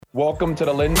Welcome to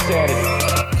the LynnSanity, a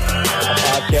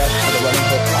podcast for the Running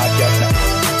Hook Podcast Network.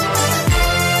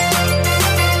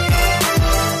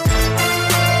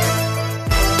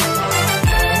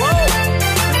 Hello,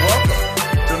 and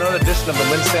welcome to another edition of the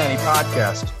LynnSanity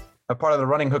podcast, a part of the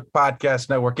Running Hook Podcast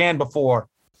Network. And before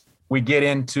we get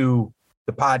into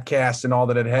the podcast and all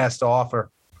that it has to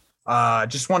offer,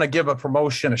 just want to give a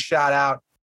promotion, a shout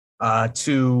out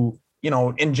to,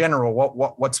 in general,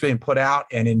 what's being put out,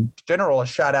 and in general, a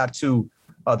shout out to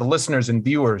the listeners and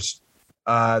viewers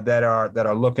that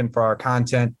are looking for our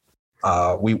content.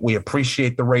 We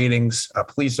appreciate the ratings.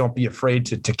 Please don't be afraid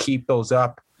to keep those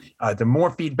up. The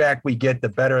more feedback we get, the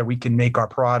better we can make our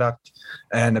product,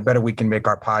 and the better we can make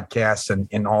our podcasts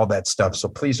and all that stuff. So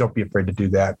please don't be afraid to do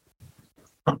that.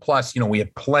 Plus, we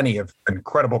have plenty of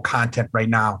incredible content right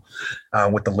now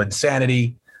with the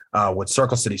LynnSanity. With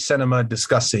Circle City Cinema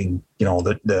discussing,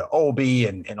 the OB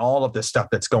and all of the stuff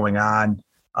that's going on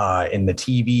in the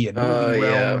TV and movie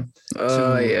realm.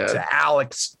 To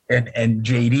Alex and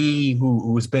JD,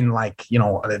 who's been like,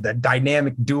 the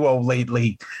dynamic duo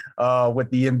lately with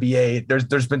the NBA.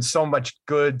 There's been so much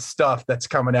good stuff that's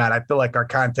coming out. I feel like our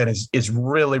content is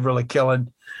really, really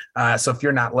killing. So if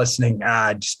you're not listening,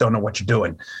 I just don't know what you're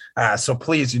doing. So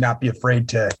please do not be afraid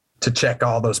to check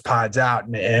all those pods out.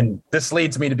 And this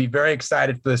leads me to be very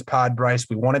excited for this pod, Bryce.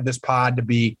 We wanted this pod to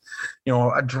be,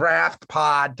 a draft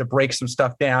pod to break some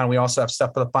stuff down. We also have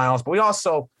stuff for the finals, but we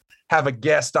also have a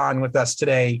guest on with us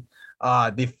today,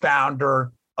 the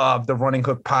founder of the Running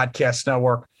Hook Podcast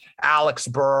Network, Alex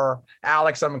Burr.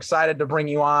 Alex, I'm excited to bring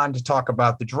you on to talk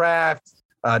about the draft,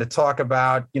 to talk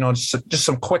about, just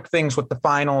some quick things with the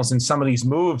finals and some of these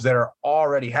moves that are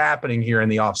already happening here in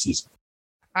the offseason.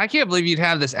 I can't believe you'd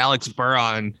have this Alex Burr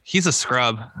on. He's a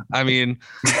scrub. I mean,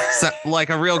 like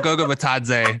a real Goga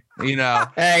Batadze,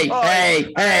 Hey,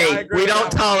 we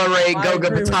don't tolerate Goga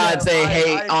Batadze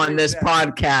hate on this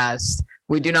podcast.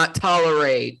 We do not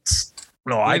tolerate.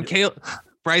 No,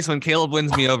 Bryce, when Caleb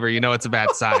wins me over, it's a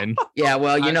bad sign. Yeah,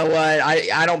 well, you know what?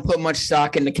 I don't put much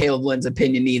stock into Caleb Lynn's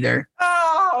opinion either.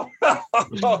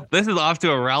 This is off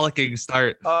to a rollicking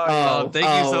start. Thank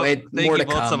you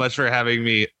both so much for having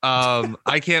me.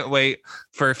 I can't wait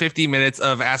for 50 minutes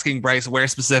of asking Bryce where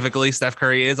specifically Steph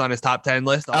Curry is on his top 10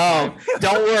 list. Don't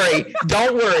worry.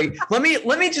 Let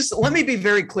me be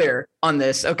very clear on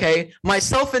this. Okay.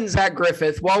 Myself and Zach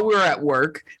Griffith, while we were at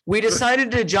work, we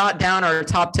decided to jot down our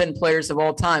top 10 players of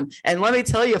all time. And let me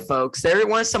tell you, folks, there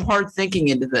was some hard thinking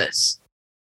into this.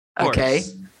 Okay.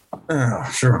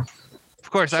 Sure. Of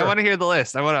course, sure. I want to hear the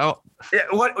list. Where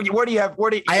do you have?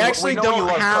 I actually don't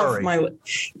have Curry. My.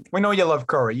 We know you love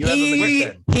Curry.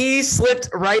 He slipped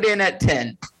right in at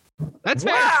 10. That's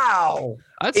fair. Wow.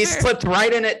 He slipped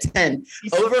right in at 10.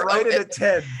 At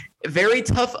 10. Very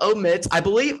tough omits. I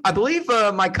believe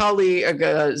my colleague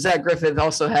Zach Griffith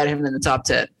also had him in the top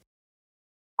 10.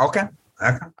 Okay.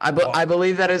 I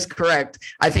believe that is correct.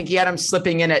 I think he had him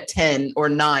slipping in at 10 or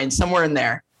 9, somewhere in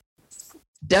there.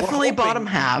 Definitely bottom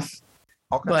half.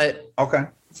 Okay.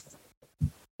 But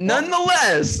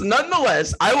nonetheless,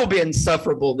 I will be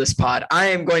insufferable this pod. I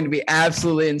am going to be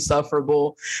absolutely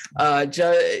insufferable. My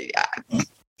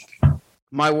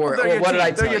word. What did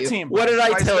I tell you? What did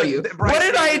I tell you? What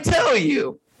did I tell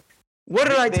you? What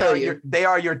did I tell you? They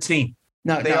are your team.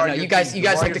 No. You guys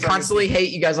like to constantly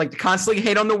hate. You guys like to constantly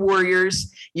hate on the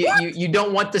Warriors. You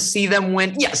don't want to see them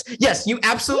win. Yes. You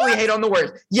absolutely hate on the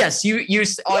Warriors. Yes, you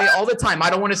all the time. I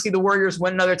don't want to see the Warriors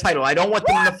win another title. I don't want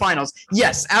them in the finals.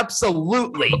 Yes,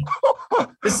 absolutely.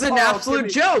 This is an absolute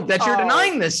joke that you're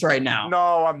denying this right now.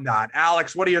 No, I'm not.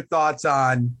 Alex, what are your thoughts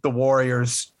on the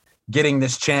Warriors getting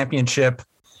this championship?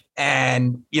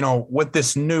 And, with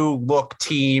this new look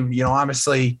team,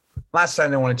 obviously last time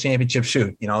they won a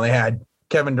championship, they had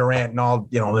Kevin Durant and all,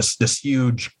 this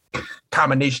huge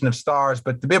combination of stars,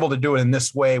 but to be able to do it in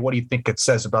this way, what do you think it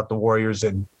says about the Warriors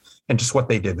and just what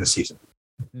they did this season?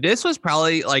 This was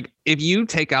probably if you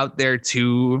take out their the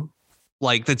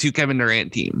two Kevin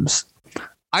Durant teams,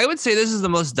 I would say this is the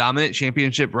most dominant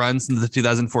championship run since the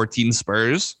 2014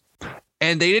 Spurs.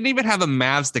 And they didn't even have a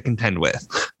Mavs to contend with.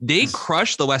 They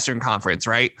crushed the Western Conference,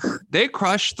 right? They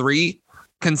crushed 3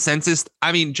 consensus.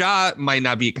 I mean, Ja might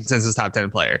not be a consensus top 10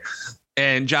 player.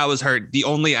 And Ja was hurt. The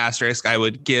only asterisk I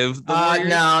would give the Warriors.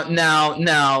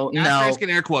 No. Asterisk in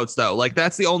air quotes, though.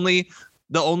 That's the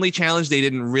only challenge they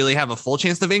didn't really have a full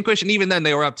chance to vanquish. And even then,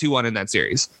 they were up 2-1 in that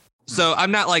series. So I'm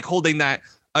not holding that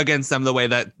against them the way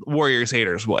that Warriors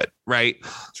haters would, right?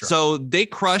 Sure. So they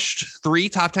crushed 3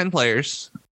 top 10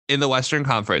 players in the Western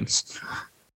Conference.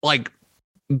 If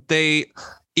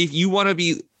you want to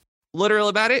be literal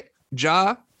about it,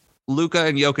 Ja, Luka,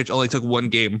 and Jokic only took 1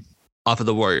 game off of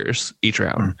the Warriors each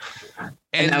round.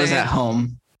 And that was at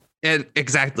home. And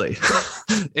exactly.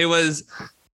 It was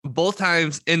both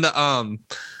times in the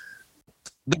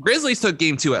Grizzlies took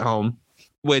game 2 at home,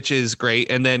 which is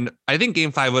great. And then I think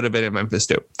game 5 would have been in Memphis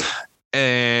too.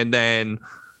 And then,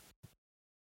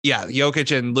 yeah,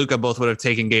 Jokic and Luka both would have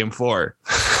taken game 4.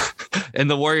 And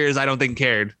the Warriors, I don't think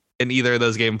cared in either of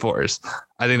those game 4s.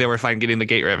 I think they were fine getting the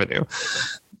gate revenue.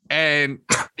 And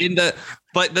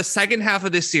but the second half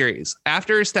of this series,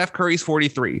 after Steph Curry's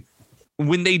 43,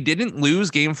 when they didn't lose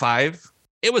game 5,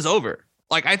 it was over.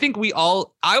 Like, I think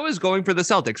I was going for the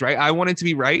Celtics, right? I wanted to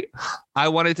be right. I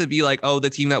wanted to be like, oh, the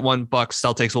team that won Bucks,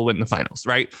 Celtics will win the finals,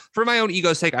 right? For my own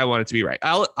ego's sake, I wanted to be right.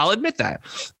 I'll admit that.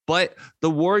 But the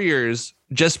Warriors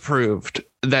just proved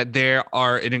that they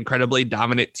are an incredibly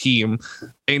dominant team,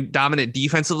 and dominant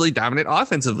defensively, dominant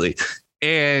offensively.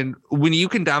 And when you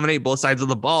can dominate both sides of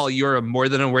the ball, you're a more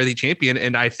than a worthy champion.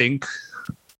 And I think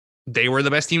they were the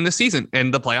best team this season,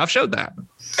 and the playoffs showed that.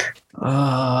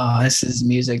 Oh, this is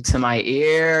music to my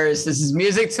ears. This is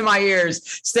music to my ears.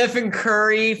 Stephen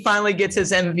Curry finally gets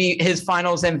his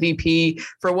finals MVP.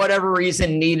 For whatever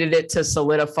reason, needed it to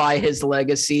solidify his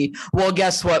legacy. Well,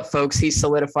 guess what, folks? He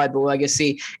solidified the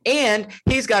legacy, and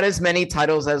he's got as many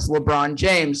titles as LeBron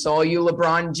James. So all you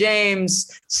LeBron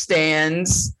James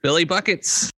stans, Billy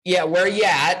Buckets. Yeah, where you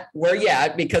at? Where you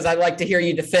at? Because I'd like to hear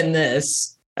you defend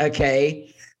this.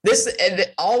 Okay. This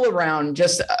all around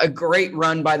just a great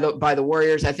run by the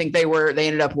Warriors. I think they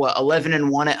ended up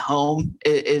 11-1 at home.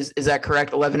 Is that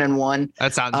correct? 11-1.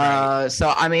 That sounds right.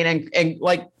 So I mean, and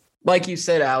like you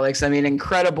said, Alex, I mean,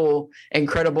 incredible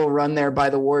run there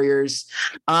by the Warriors.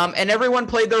 And everyone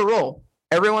played their role.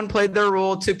 Everyone played their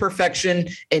role to perfection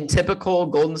in typical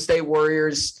Golden State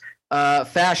Warriors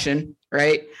fashion,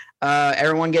 right?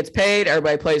 Everyone gets paid.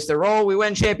 Everybody plays their role. We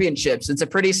win championships. It's a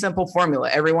pretty simple formula.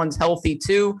 Everyone's healthy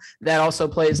too. That also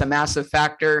plays a massive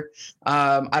factor.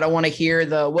 I don't want to hear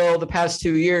the past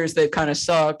 2 years they've kind of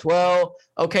sucked. Well,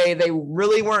 okay, they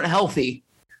really weren't healthy,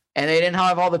 and they didn't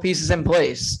have all the pieces in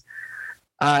place.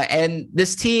 And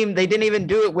this team, they didn't even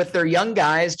do it with their young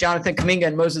guys, Jonathan Kuminga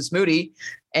and Moses Moody.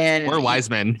 Or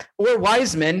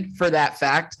Wiseman for that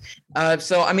fact.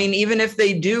 So, I mean, even if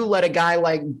they do let a guy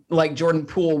like Jordan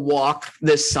Poole walk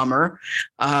this summer,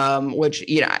 which,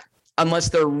 unless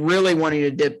they're really wanting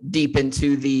to dip deep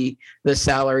into the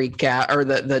salary cap or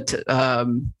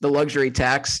the luxury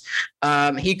tax,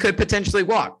 he could potentially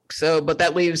walk. So, but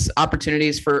that leaves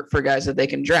opportunities for guys that they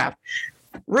can draft.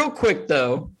 Real quick,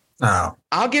 though. Oh.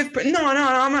 I'm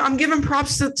giving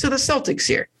props to the Celtics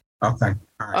here. Okay.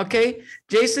 Right. Okay.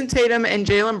 Jason Tatum and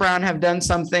Jaylen Brown have done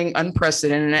something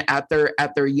unprecedented at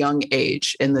their young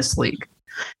age in this league.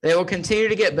 They will continue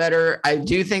to get better. I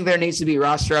do think there needs to be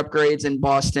roster upgrades in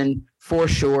Boston for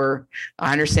sure.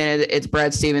 I understand it's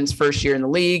Brad Stevens' first year in the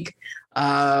league.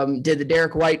 Did the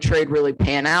Derek White trade really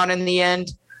pan out in the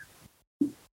end?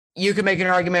 You can make an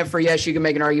argument for yes, you can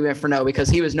make an argument for no, because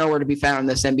he was nowhere to be found in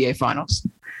this NBA Finals.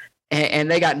 And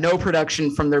they got no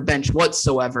production from their bench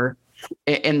whatsoever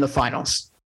in the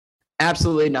finals.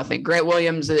 Absolutely nothing. Grant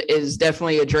Williams is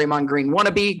definitely a Draymond Green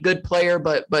wannabe, good player,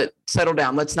 but settle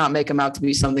down. Let's not make him out to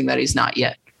be something that he's not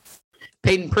yet.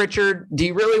 Peyton Pritchard, do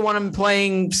you really want him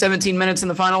playing 17 minutes in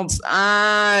the finals?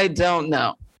 I don't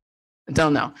know.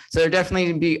 So there definitely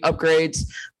need to be upgrades,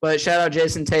 but shout out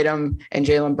Jason Tatum and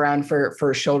Jaylen Brown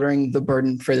for shouldering the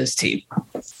burden for this team.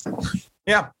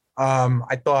 Yeah.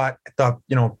 I thought,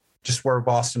 just where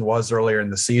Boston was earlier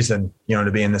in the season,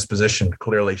 to be in this position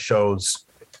clearly shows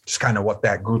just kind of what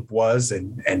that group was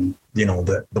and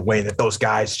the way that those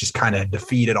guys just kind of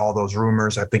defeated all those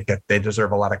rumors. I think that they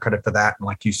deserve a lot of credit for that. And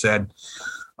like you said,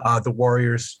 the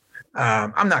Warriors,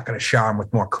 I'm not going to shower them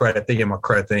with more credit. They get more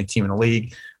credit than any team in the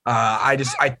league.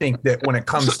 I think that when it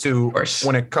comes to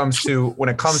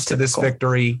this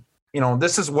victory,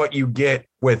 this is what you get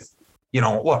with,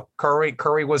 look,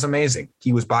 Curry was amazing.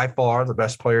 He was by far the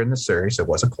best player in the series. It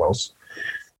wasn't close.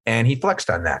 And he flexed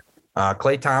on that.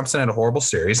 Klay Thompson had a horrible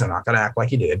series. I'm not going to act like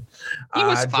he did. He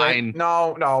was fine.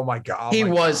 No, my God. He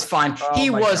was fine. He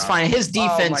was fine. His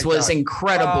defense was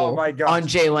incredible on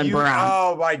Jaylen Brown.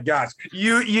 Oh my gosh.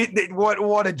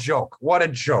 What a joke. What a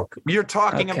joke. You're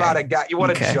talking about a guy. What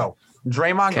a joke.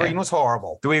 Draymond Green was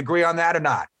horrible. Do we agree on that or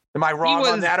not? Am I wrong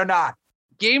on that or not?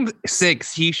 Game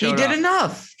 6, he showed up.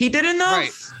 He did enough.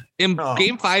 Right. In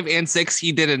game 5 and 6,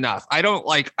 he did enough. I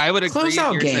would agree if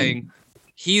you're saying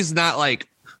he's not like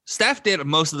Steph did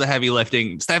most of the heavy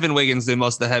lifting. Stephen Wiggins did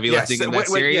most of the heavy lifting in that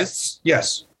series.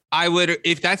 Yes. I would,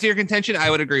 if that's your contention,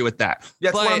 I would agree with that.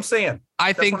 That's what I'm saying.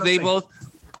 I think they both,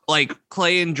 like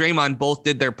Klay and Draymond both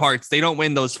did their parts. They don't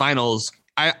win those finals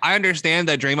I understand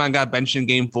that Draymond got benched in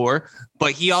game 4,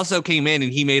 but he also came in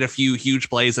and he made a few huge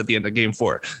plays at the end of game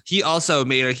 4. He also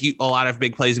made a lot of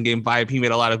big plays in game 5. He made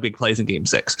a lot of big plays in game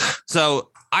 6. So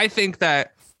I think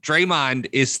that Draymond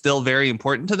is still very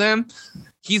important to them.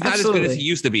 He's not as good as he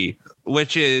used to be,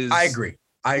 which is, I agree.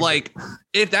 Like,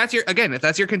 if that's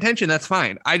your contention, that's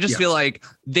fine. I just feel like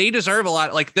they deserve a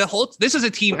lot. Like this is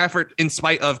a team effort in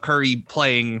spite of Curry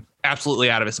playing absolutely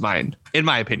out of his mind, in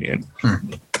my opinion.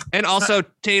 And also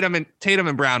Tatum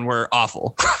and Brown were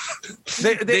awful.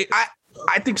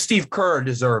 I think Steve Kerr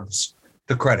deserves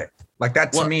the credit. Like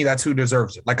that to me, that's who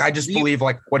deserves it. Like I just believe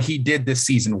like what he did this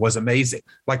season was amazing.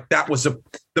 Like that was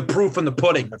the proof in the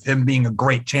pudding of him being a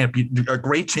great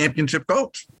championship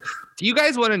coach. Do you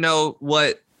guys want to know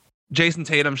what Jason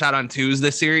Tatum shot on twos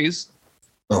this series?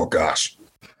 Oh gosh,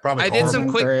 probably. I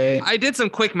did some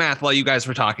quick math while you guys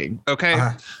were talking. Okay.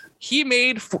 He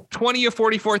made 20 of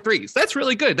 44 threes. That's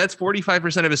really good. That's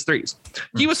 45% of his threes.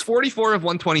 He was 44 of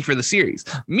 120 for the series,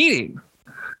 meaning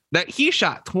that he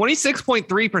shot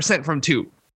 26.3% from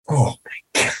 2. Oh my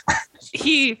God.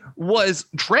 He was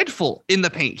dreadful in the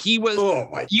paint. He was,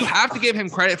 you have to give him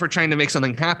credit for trying to make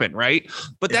something happen, right?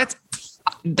 But that's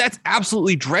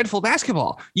absolutely dreadful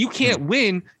basketball. You can't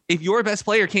win if your best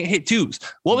player can't hit twos.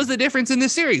 What was the difference in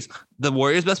this series? The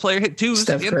Warriors' best player hit twos.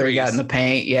 Steph Curry got in the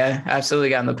paint. Yeah, absolutely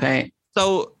got in the paint.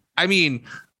 So, I mean,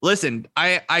 listen,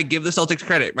 I give the Celtics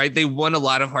credit, right? They won a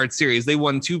lot of hard series. They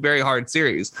won 2 very hard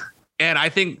series. And I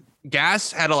think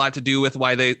gas had a lot to do with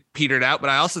why they petered out. But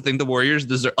I also think the Warriors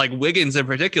deserve, like Wiggins in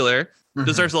particular,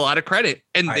 deserves a lot of credit.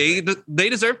 And they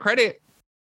deserve credit.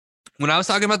 When I was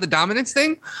talking about the dominance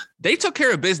thing, they took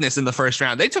care of business in the first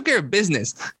round. They took care of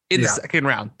business in the second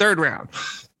round, third round.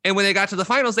 And when they got to the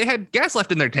finals, they had gas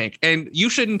left in their tank. And you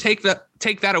shouldn't take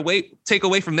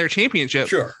away from their championship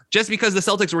just because the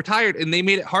Celtics were tired and they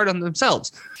made it hard on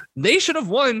themselves. They should have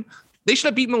won. They should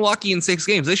have beat Milwaukee in 6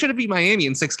 games. They should have beat Miami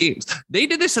in 6 games. They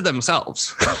did this to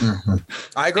themselves.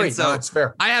 I agree. So that's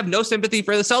fair. I have no sympathy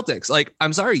for the Celtics. Like,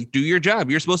 I'm sorry, do your job.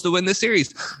 You're supposed to win this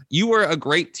series. You were a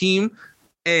great team.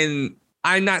 And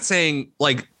I'm not saying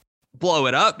like blow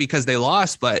it up because they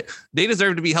lost, but they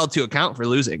deserve to be held to account for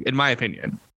losing, in my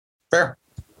opinion. Fair.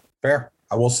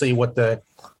 I will see what the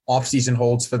offseason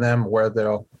holds for them, where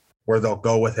they'll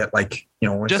go with it. Like, you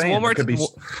know, just one more.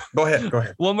 Go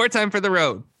ahead. One more time for the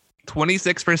road.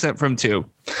 26% from 2.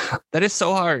 That is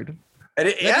so hard. And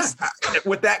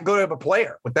with that great of a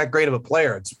player,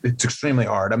 it's extremely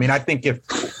hard. I mean, I think if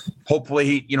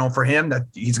hopefully, you know, for him that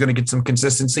he's going to get some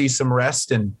consistency, some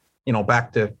rest, and, you know,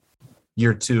 back to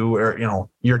year 2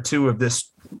 of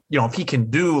this, you know, if he can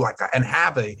do and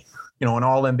have a, you know, an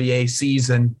all NBA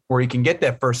season where he can get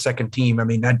that first, second team. I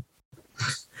mean,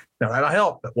 that'll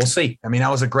help, but we'll see. I mean,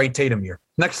 that was a great Tatum year.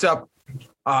 Next up,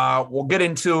 we'll get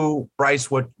into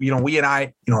Bryce, what he and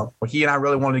I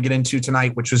really wanted to get into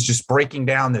tonight, which was just breaking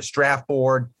down this draft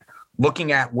board,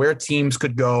 looking at where teams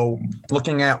could go,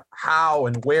 looking at how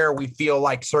and where we feel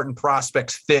like certain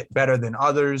prospects fit better than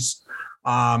others.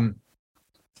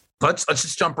 Let's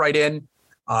just jump right in.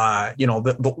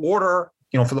 The order,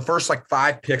 you know, for the first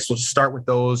 5 picks, we'll just start with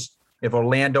those. We have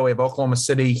Orlando, we have Oklahoma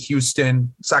City,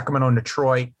 Houston, Sacramento, and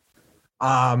Detroit.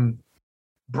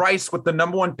 Bryce, with the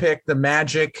number 1 pick, the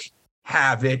Magic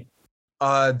have it.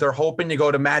 They're hoping to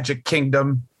go to Magic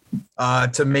Kingdom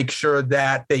to make sure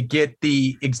that they get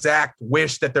the exact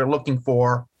wish that they're looking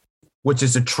for, which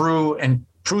is a true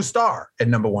star at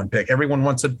number 1 pick. Everyone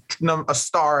wants a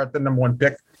star at the number 1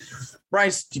 pick.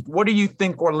 Bryce, what do you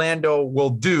think Orlando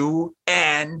will do,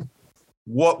 and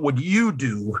what would you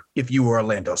do if you were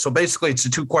Orlando? So basically, it's a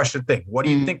 2-question thing. What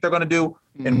do you think they're going to do,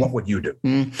 and what would you do?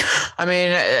 I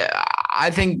mean, I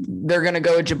think they're going to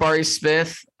go with Jabari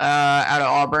Smith out of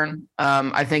Auburn.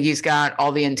 I think he's got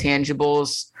all the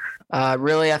intangibles,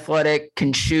 really athletic,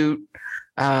 can shoot,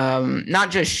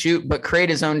 not just shoot, but create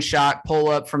his own shot, pull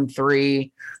up from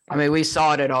 3. I mean, we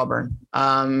saw it at Auburn.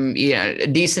 A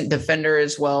decent defender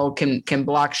as well, can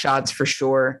block shots for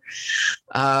sure.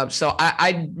 So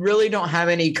I really don't have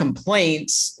any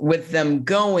complaints with them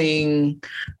going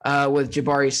with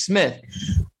Jabari Smith.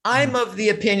 I'm of the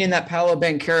opinion that Paolo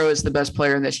Banchero is the best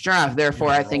player in this draft. Therefore,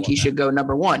 I think he should go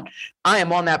number 1. I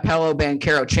am on that Paolo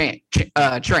Banchero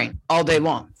train all day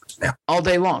long. Yeah. All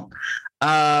day long.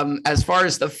 As far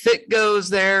as the fit goes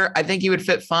there, I think he would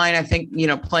fit fine. I think, you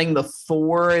know, playing the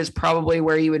 4 is probably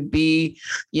where he would be,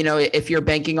 you know, if you're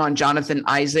banking on Jonathan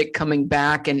Isaac coming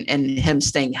back and him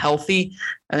staying healthy.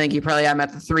 I think you probably have him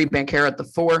at the 3, Banchero at the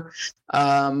 4.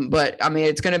 But I mean,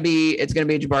 it's going to be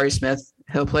Jabari Smith.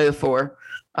 He'll play the 4.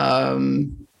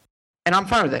 And I'm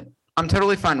fine with it. I'm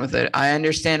totally fine with it. I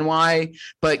understand why,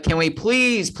 but can we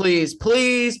please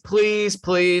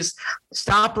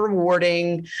stop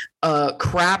rewarding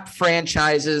crap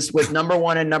franchises with number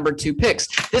 1 and number 2 picks?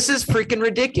 This is freaking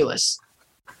ridiculous.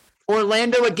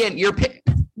 Orlando again, your pick,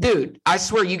 dude. I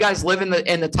swear, you guys live in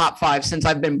the top 5 since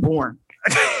I've been born.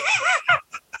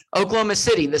 Oklahoma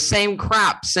City, the same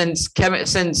crap since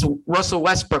Russell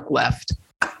Westbrook left.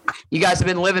 You guys have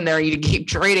been living there. You keep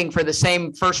trading for the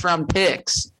same first-round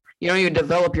picks. You don't even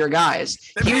develop your guys.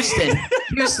 Houston,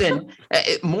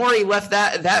 Morey left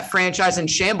that franchise in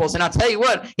shambles. And I'll tell you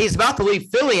what, he's about to leave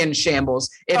Philly in shambles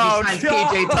if he signs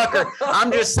PJ Tucker.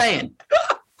 I'm just saying.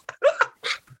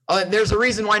 There's a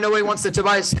reason why nobody wants the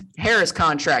Tobias Harris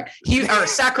contract.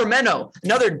 Sacramento,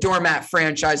 another doormat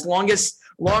franchise, longest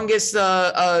no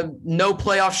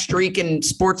playoff streak in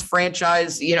sports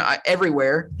franchise,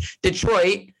 everywhere.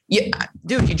 Detroit,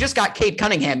 dude, you just got Cade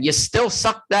Cunningham. You still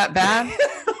suck that bad?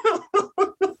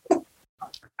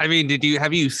 I mean,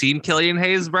 have you seen Killian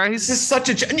Hayes, Bryce? This is such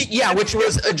which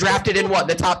was drafted in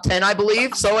the top 10, I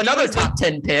believe. So another top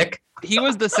 10 pick. He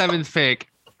was the 7th pick.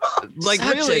 Like,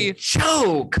 such really a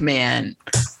joke, man.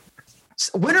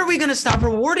 When are we going to stop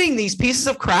rewarding these pieces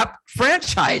of crap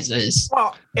franchises?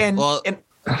 And Alex,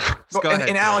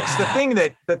 the thing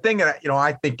that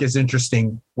I think is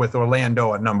interesting with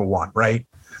Orlando at number 1, right,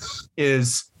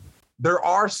 is there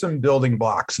are some building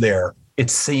blocks there. It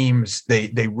seems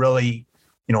they really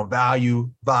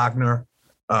value Wagner,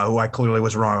 who I clearly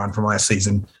was wrong on from last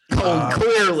season.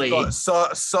 Clearly.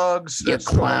 Suggs, you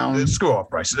clown. Screw off,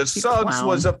 Bryce. Suggs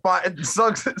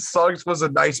was a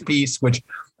nice piece, which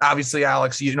obviously,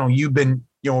 Alex, you've been,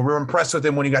 we're impressed with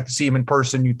him when you got to see him in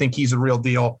person. You think he's a real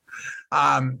deal.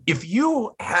 If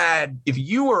you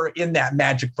were in that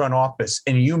Magic front office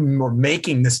and you were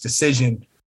making this decision,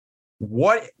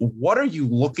 what are you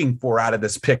looking for out of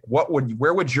this pick?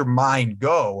 Where would your mind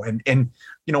go? And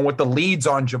with the leads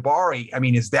on Jabari, I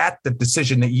mean, is that the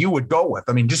decision that you would go with?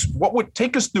 I mean, just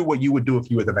take us through what you would do if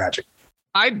you were the Magic?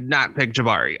 I'd not pick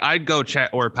Jabari. I'd go Chet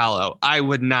or Paolo. I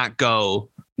would not go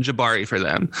Jabari for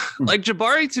them. Mm-hmm. Like,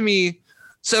 Jabari to me,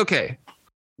 so okay,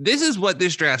 this is what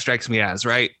this draft strikes me as,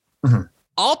 right? Mm-hmm.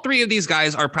 All 3 of these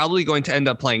guys are probably going to end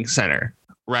up playing center,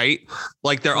 right?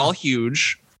 Like, they're all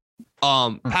huge.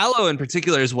 Paolo in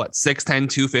particular is 6'10",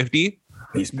 250.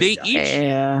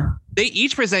 They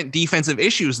each present defensive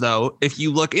issues, though. If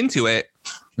you look into it,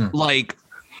 like,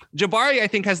 Jabari, I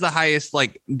think, has the highest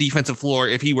defensive floor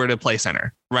if he were to play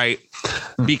center, right?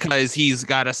 Because he's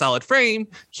got a solid frame.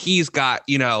 He's got,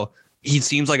 he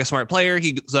seems like a smart player.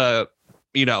 He's a,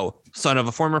 son of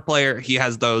a former player. He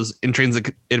has those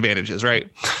intrinsic advantages, right?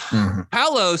 Mm-hmm.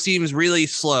 Paolo seems really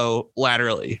slow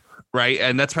laterally, right?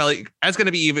 And that's going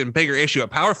to be even bigger issue at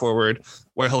power forward,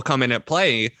 where he'll come in and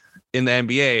play in the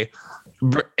NBA,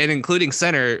 and including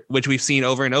center, which we've seen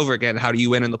over and over again. How do you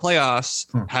win in the playoffs?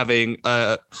 Having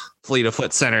a fleet of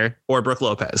foot center or Brook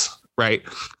Lopez, right?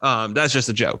 That's just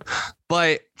a joke.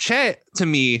 But Chet, to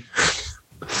me,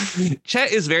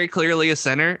 Chet is very clearly a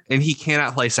center, and he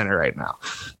cannot play center right now.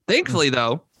 Thankfully,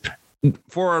 though,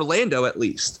 for Orlando at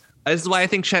least, this is why I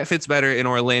think Chet fits better in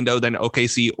Orlando than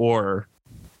OKC or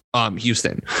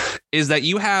Houston, is that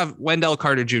you have Wendell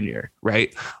Carter Jr.,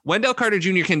 right? Wendell Carter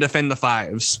Jr. can defend the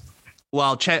 5s,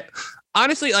 while Chet,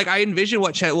 honestly, I envision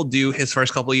what Chet will do his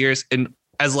first couple of years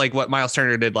as what Miles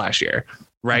Turner did last year,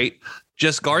 right?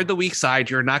 Just guard the weak side.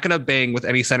 You're not going to bang with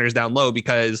any centers down low,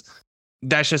 because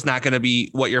that's just not going to be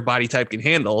what your body type can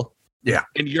handle. Yeah.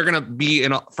 And you're going to be,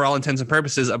 for all intents and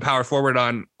purposes, a power forward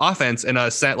on offense and a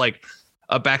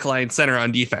backline center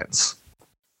on defense.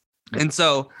 And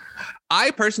so I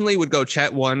personally would go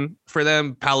Chet 1 for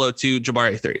them, Paolo 2,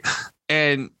 Jabari 3.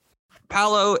 And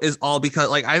Paolo is all because,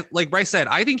 like Bryce said,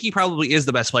 I think he probably is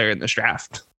the best player in this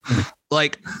draft.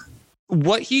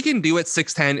 What he can do at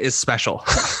 6'10" is special.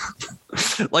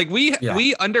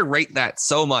 We underrate that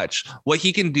so much. What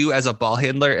he can do as a ball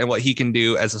handler and what he can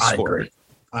do as a scorer.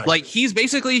 He's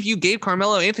basically, if you gave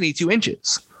Carmelo Anthony 2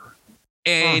 inches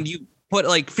and you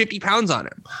put 50 pounds on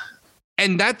him,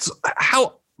 and that's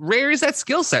how rare is that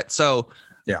skill set. So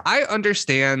I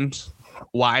understand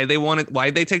why they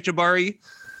take Jabari.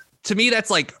 To me,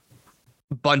 that's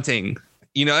bunting.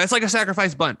 It's like a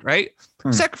sacrifice bunt, right?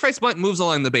 Sacrifice bunt moves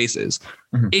along the bases.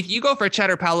 If you go for Chet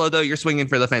or Paolo, though, you're swinging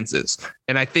for the fences.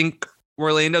 And I think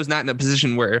Orlando's not in a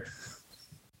position where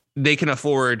they can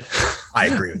afford I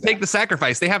agree with take the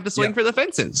sacrifice. They have to swing for the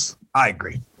fences. I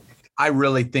agree. I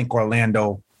really think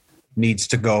Orlando needs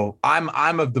to go.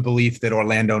 I'm of the belief that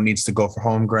Orlando needs to go for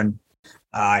Holmgren.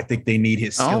 I think they need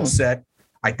his skill set.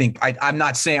 I'm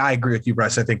not saying I agree with you,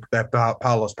 Bryce. I think that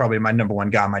Paolo is probably my number one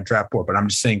guy on my draft board, but I'm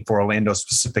just saying for Orlando's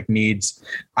specific needs,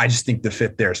 I just think the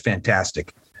fit there is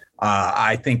fantastic.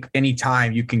 I think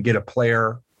anytime you can get a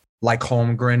player like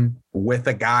Holmgren with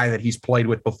a guy that he's played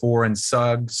with before in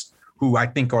Suggs, who I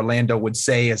think Orlando would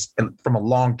say is from a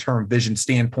long-term vision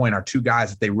standpoint are two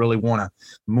guys that they really want to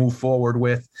move forward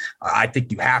with. I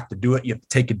think you have to do it. You have to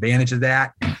take advantage of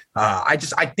that. I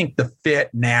think the fit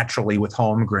naturally with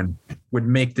Holmgren would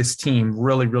make this team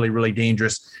really, really, really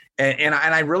dangerous. And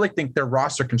I really think their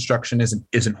roster construction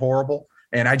isn't horrible.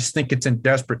 And I just think it's in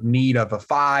desperate need of a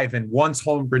 5. And once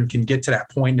Holmgren can get to that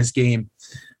point in his game,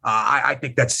 I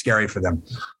think that's scary for them.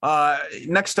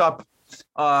 Next up,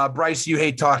 Bryce, you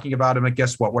hate talking about him, and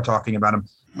guess what? We're talking about him.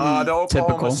 The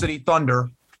Oklahoma City Thunder,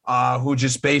 who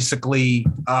just basically,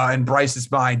 in Bryce's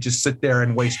mind, just sit there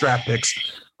and waste draft picks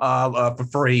for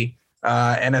free.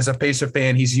 And as a Pacer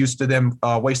fan, he's used to them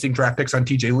wasting draft picks on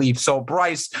TJ Leaf. So,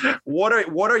 Bryce, what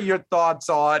are your thoughts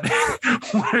on the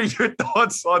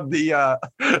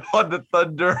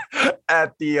Thunder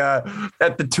at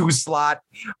the 2 slot?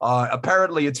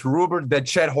 Apparently, it's rumored that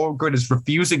Chet Holmgren is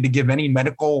refusing to give any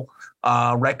medical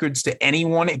records to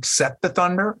anyone except the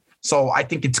Thunder. So I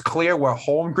think it's clear where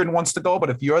Holmgren wants to go. But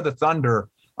if you're the Thunder,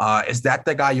 is that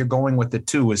the guy you're going with the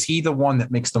 2? Is he the one that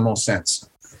makes the most sense?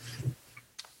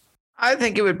 I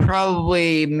think it would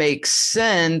probably make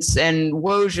sense. And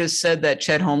Woj just said that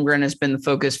Chet Holmgren has been the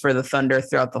focus for the Thunder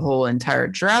throughout the whole entire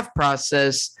draft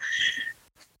process.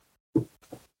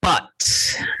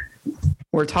 But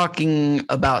we're talking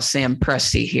about Sam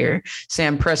Presti here.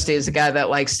 Sam Presti is a guy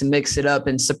that likes to mix it up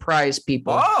and surprise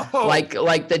people,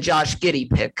 like the Josh Giddey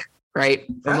pick, right,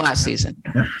 from last season.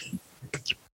 Yeah.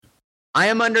 I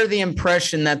am under the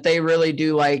impression that they really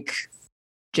do like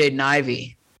Jaden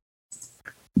Ivey.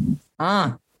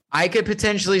 I could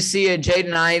potentially see a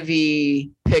Jaden Ivey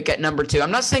pick at number 2.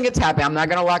 I'm not saying it's happening. I'm not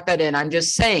going to lock that in. I'm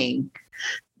just saying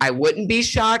I wouldn't be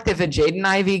shocked if a Jaden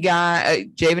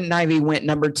Ivey went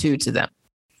number 2 to them.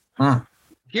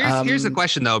 Here's the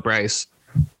question though, Bryce.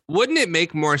 Wouldn't it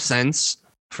make more sense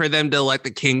for them to let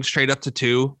the Kings trade up to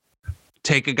 2,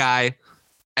 take a guy,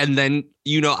 and then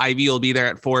Ivey will be there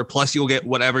at 4, plus you'll get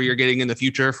whatever you're getting in the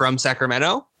future from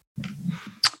Sacramento?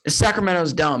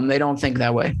 Sacramento's dumb. They don't think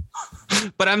that way.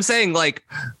 But I'm saying, like,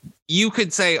 you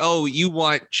could say, oh, you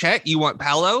want Chet, you want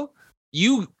Paolo,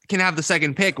 you can have the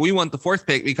 2nd pick. We want the 4th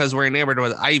pick because we're enamored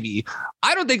with Ivy.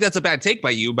 I don't think that's a bad take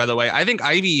by you, by the way. I think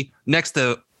Ivy next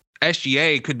to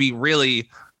SGA could be really,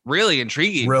 really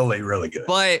intriguing. Really, really good.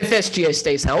 But if SGA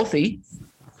stays healthy.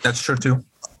 That's true too.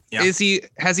 Yeah.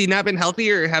 Has he not been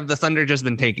healthy, or have the Thunder just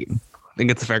been taking? I think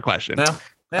it's a fair question.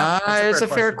 Yeah, it's a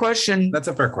fair question. That's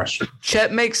a fair question.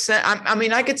 Chet makes sense. I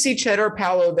mean, I could see Chet or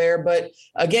Paolo there, but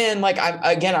again,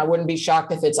 I wouldn't be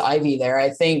shocked if it's Ivy there. I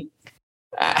think,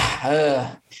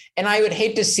 and I would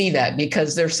hate to see that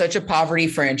because they're such a poverty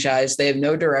franchise. They have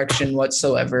no direction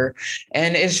whatsoever,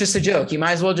 and it's just a joke. You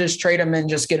might as well just trade them and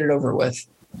just get it over with.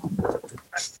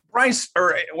 Bryce,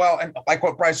 and like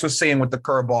what Bryce was saying with the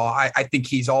curveball, I think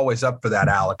he's always up for that,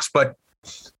 Alex. But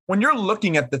when you're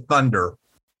looking at the Thunder,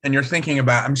 and you're thinking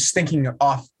about, I'm just thinking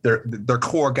off their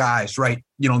core guys, right?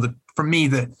 For me,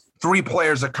 the 3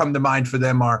 players that come to mind for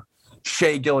them are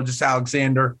Shai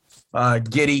Gilgeous-Alexander,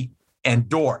 Giddey, and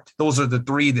Dort. Those are the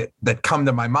 3 that come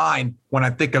to my mind when I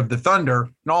think of the Thunder.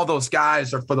 And all those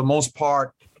guys are, for the most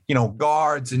part,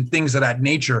 guards and things of that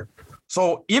nature.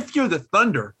 So if you're the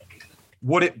Thunder,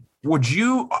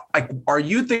 are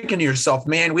you thinking to yourself,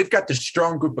 man, we've got this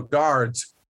strong group of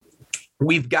guards,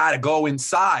 we've got to go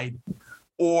inside?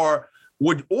 Or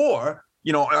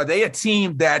are they a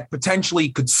team that potentially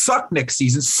could suck next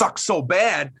season, suck so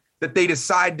bad that they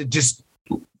decide to just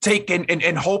take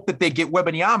and hope that they get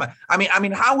Wembanyama? I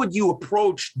mean, how would you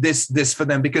approach this for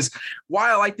them? Because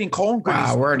while I think Holmgren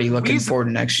is we're already looking forward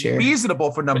to next year, reasonable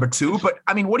for number 2, but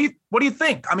I mean, what do you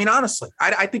think? I mean, honestly,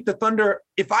 I think the Thunder.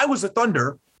 If I was a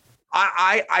Thunder,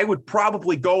 I would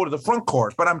probably go to the front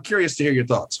court. But I'm curious to hear your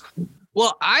thoughts.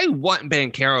 Well, I want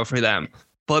Banchero for them.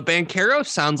 But Banchero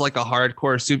sounds like a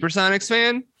hardcore Supersonics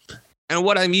fan. And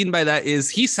what I mean by that is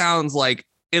he sounds like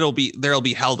there'll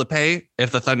be hell to pay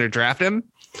if the Thunder draft him.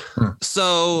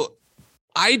 So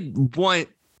Banchero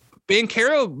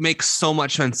makes so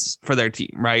much sense for their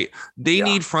team, right? They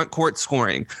need front court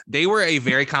scoring. They were a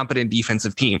very competent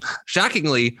defensive team.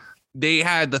 Shockingly, they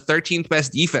had the 13th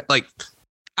best defense. Like,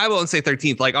 I won't say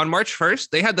 13th. Like, on March 1st,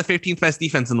 they had the 15th best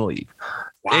defense in the league.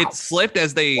 Wow. It slipped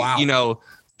as they,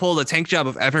 pulled a tank job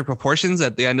of epic proportions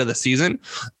at the end of the season,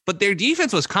 but their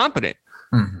defense was competent,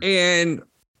 and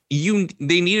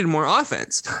they needed more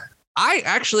offense. I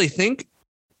actually think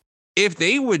if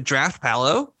they would draft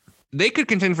Paolo, they could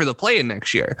contend for the play-in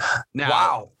next year. Now,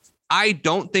 wow. I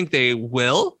don't think they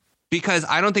will, because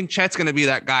I don't think Chet's going to be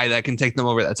that guy that can take them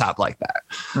over the top like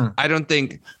that. I don't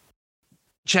think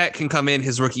Chet can come in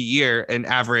his rookie year and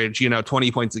average,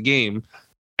 20 points a game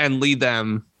and lead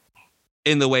them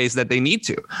in the ways that they need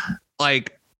to.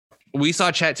 Like, we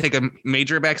saw Chet take a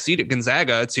major backseat at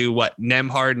Gonzaga to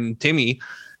Nembhard and Timmy,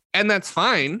 and that's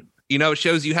fine. It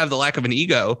shows you have the lack of an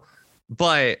ego,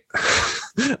 but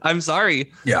I'm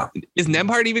sorry. Yeah. Is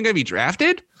Nembhard even going to be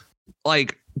drafted?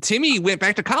 Like, Timmy went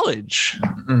back to college.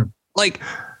 Like,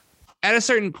 at a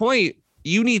certain point,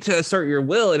 you need to assert your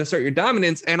will and assert your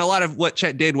dominance. And a lot of what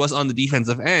Chet did was on the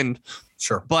defensive end.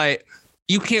 Sure. But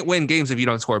you can't win games if you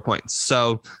don't score points.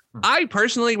 So I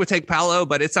personally would take Paolo,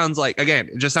 but it sounds like, again,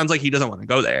 it just sounds like he doesn't want to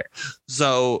go there.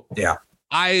 So yeah,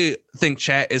 I think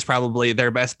Chet is probably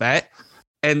their best bet.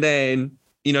 And then,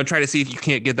 try to see if you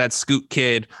can't get that Scoot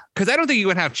kid. Because I don't think you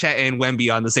would have Chet and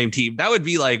Wemby on the same team. That would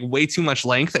be like way too much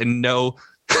length and no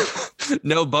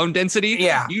bone density.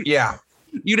 Yeah.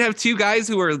 You'd have two guys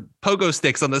who are pogo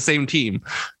sticks on the same team.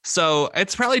 So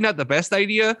it's probably not the best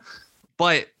idea,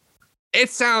 but it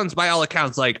sounds by all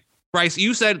accounts like, Bryce,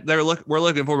 you said we're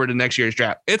looking forward to next year's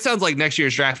draft. It sounds like next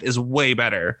year's draft is way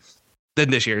better than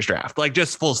this year's draft. Like,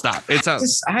 just full stop. It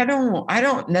sounds. I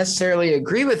don't necessarily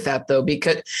agree with that though,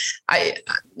 because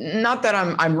not that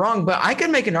I'm wrong, but I could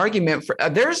make an argument for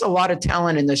there's a lot of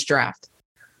talent in this draft.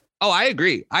 Oh, I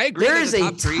agree. There is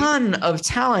a ton of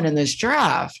talent in this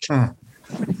draft.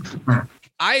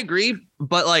 I agree,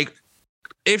 but like,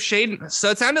 if Shaden, so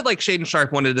it sounded like Shaden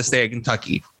Sharp wanted to stay at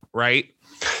Kentucky, right?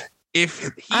 I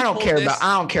don't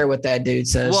care what that dude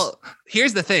says. Well,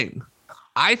 here's the thing.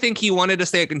 I think he wanted to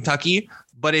stay at Kentucky,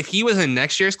 but if he was in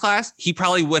next year's class, he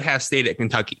probably would have stayed at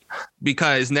Kentucky,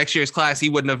 because next year's class, he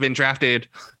wouldn't have been drafted.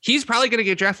 He's probably going to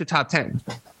get drafted top 10.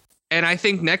 And I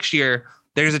think next year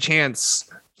there's a chance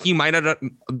he might not,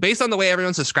 based on the way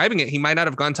everyone's describing it, he might not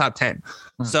have gone top 10.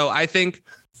 So I think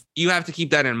you have to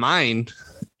keep that in mind.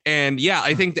 And yeah,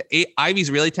 I think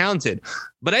Ivy's really talented,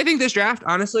 but I think this draft,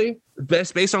 honestly,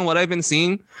 based on what I've been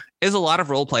seeing, is a lot of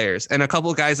role players and a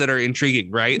couple of guys that are intriguing,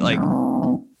 right? Like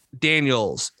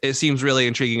Daniels, it seems really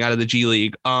intriguing out of the G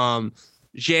League.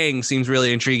 Zhang seems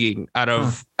really intriguing out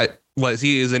of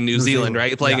he is in New Zealand,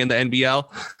 right? Playing in the NBL.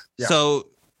 Yeah. So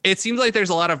it seems like there's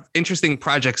a lot of interesting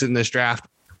projects in this draft,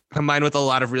 combined with a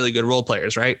lot of really good role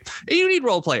players, right? And you need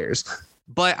role players,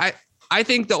 but I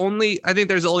think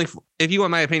there's only, if you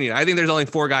want my opinion, I think there's only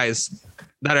 4 guys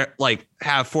that are like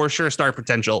have for sure start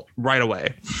potential right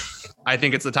away. I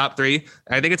think it's the top 3.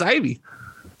 I think it's Ivy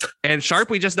and Sharp.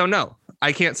 We just don't know.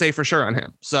 I can't say for sure on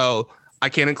him, so I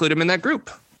can't include him in that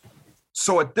group.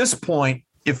 So at this point,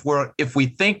 if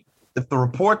the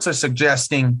reports are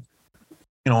suggesting,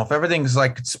 if everything's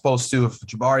like it's supposed to, if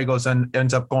Jabari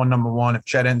ends up going number 1, if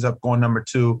Chet ends up going number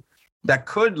 2, that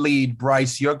could lead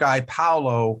Bryce, your guy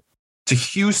Paolo, to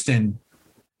Houston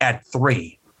at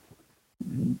 3.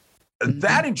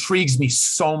 That intrigues me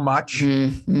so much.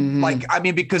 Like, I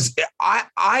mean, because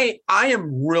I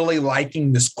am really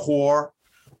liking this core.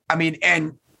 I mean,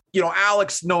 and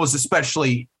Alex knows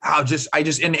especially how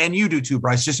and you do too,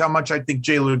 Bryce, just how much I think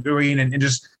Jalen Green and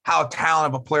just how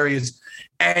talented of a player he is.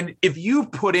 And if you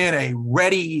put in a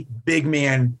ready big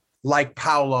man like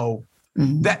Paolo,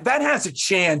 that has a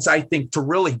chance, I think, to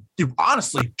really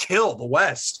honestly kill the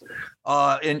West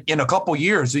in a couple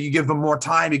years. So you give them more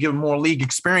time, you give them more league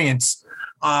experience.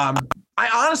 I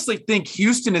honestly think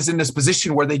Houston is in this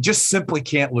position where they just simply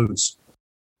can't lose.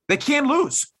 They can't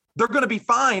lose. They're going to be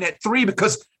fine at 3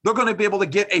 because they're going to be able to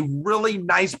get a really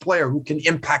nice player who can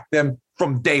impact them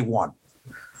from day one.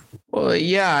 Well,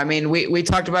 yeah. I mean, we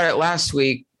talked about it last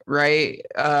week, right?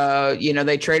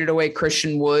 They traded away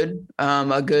Christian Wood,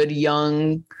 a good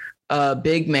young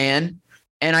big man.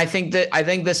 And I think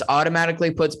this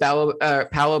automatically puts Paolo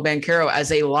Banchero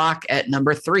as a lock at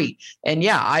number 3. And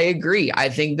yeah, I agree. I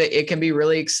think that it can be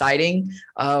really exciting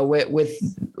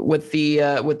with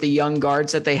the young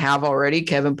guards that they have already,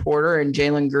 Kevin Porter and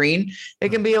Jalen Green. It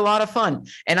can be a lot of fun.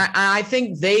 And I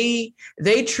think they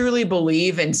truly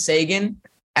believe in Sagan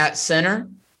at center.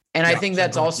 And I think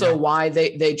that's also why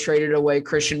they traded away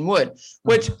Christian Wood,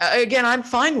 which again, I'm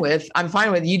fine with.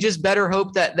 You just better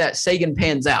hope that Sagan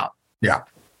pans out. Yeah.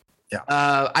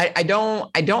 I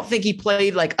don't think he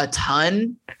played like a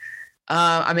ton.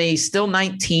 I mean, he's still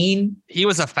 19. He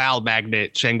was a foul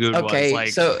magnet. Şengün was like.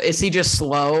 So is he just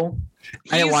slow?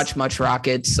 I didn't watch much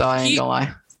Rockets, so I ain't gonna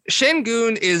lie.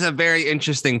 Şengün is a very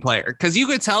interesting player because you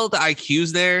could tell the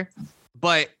IQ's there,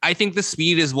 But I think the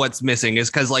speed is what's missing, is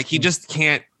because like he just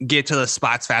can't get to the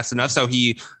spots fast enough. So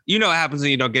what happens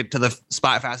when you don't get to the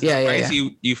spot fast enough, right? So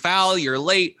you foul, you're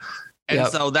late. And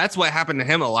so that's what happened to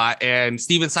him a lot. And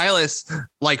Steven Silas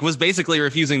like was basically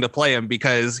refusing to play him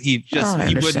because he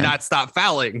would not stop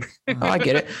fouling. I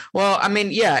get it. Well, I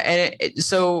mean, yeah. And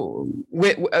so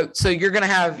you're going to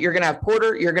have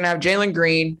Porter, you're going to have Jalen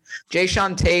Green.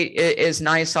 Jayshawn Tate is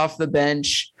nice off the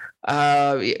bench.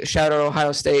 Shout out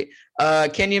Ohio State.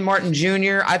 Kenyon Martin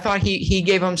Jr. I thought he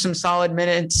gave him some solid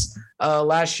minutes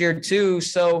last year too.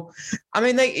 So, I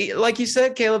mean, they, like you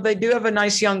said, Caleb, they do have a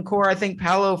nice young core. I think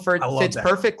Paolo fits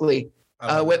perfectly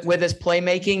with his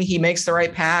playmaking. He makes the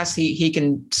right pass. He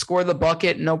can score the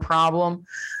bucket, no problem.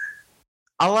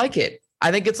 I like it.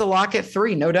 I think it's a lock at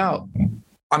 3, no doubt.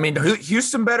 I mean,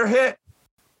 Houston better hit.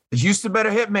 Houston better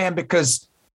hit, man, because,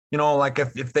 like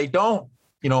if they don't,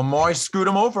 Morris screwed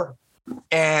them over.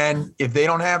 And if they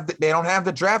don't have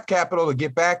the draft capital to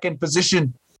get back in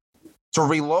position to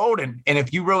reload, and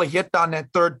if you really hit on that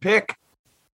third pick,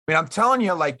 I mean, I'm telling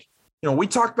you, we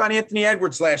talked about Anthony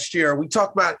Edwards last year. We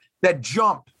talked about that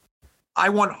jump. I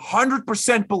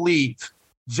 100% believe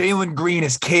Jalen Green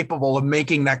is capable of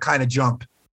making that kind of jump.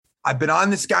 I've been on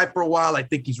this guy for a while. I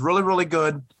think he's really, really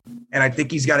good, and I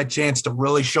think he's got a chance to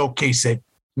really showcase it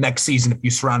next season if you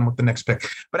surround him with the next pick.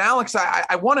 But Alex,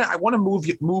 I want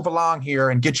to move along here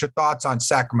and get your thoughts on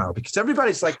Sacramento, because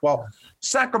everybody's like, well,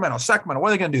 Sacramento, what are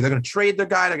they going to do? They're going to trade their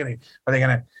guy. Are they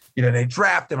going to, they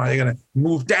draft him? Are they going to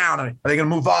move down? Are they going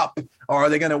to move up? Or are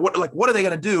they going to, what are they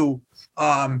going to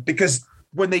do? Because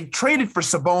when they traded for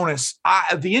Sabonis,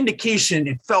 the indication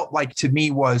it felt like to me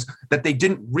was that they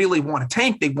didn't really want to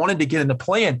tank. They wanted to get in the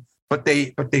play-in, but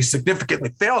they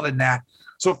significantly failed in that.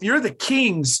 So if you're the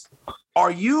Kings, are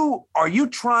you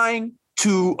trying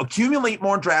to accumulate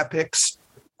more draft picks?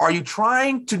 Are you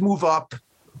trying to move up?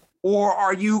 Or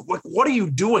are you, what are you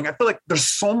doing? I feel like there's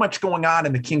so much going on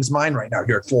in the Kings' mind right now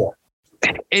here at 4.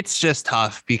 It's just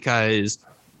tough because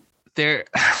the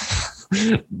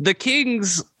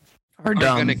Kings are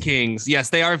dumb. Kings. Yes,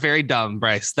 they are very dumb,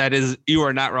 Bryce. You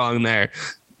are not wrong there.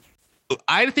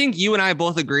 I think you and I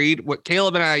both agreed. What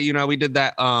Caleb and I, we did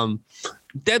that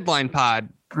deadline pod.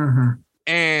 Mm-hmm.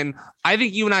 And I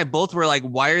think you and I both were like,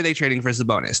 why are they trading for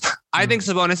Sabonis? I think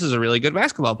Sabonis is a really good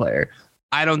basketball player.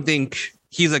 I don't think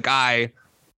he's a guy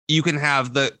you can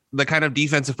have the kind of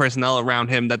defensive personnel around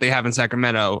him that they have in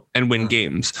Sacramento and win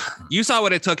games. You saw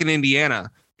what it took in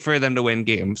Indiana for them to win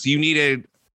games. You needed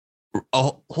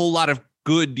a whole lot of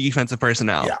good defensive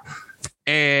personnel. Yeah.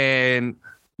 And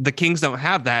the Kings don't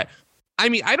have that. I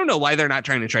mean, I don't know why they're not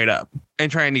trying to trade up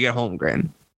and trying to get Holmgren.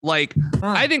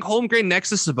 I think Holmgren next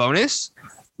to Sabonis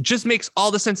just makes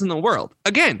all the sense in the world.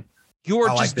 Again, you're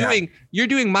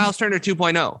doing Miles Turner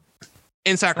 2.0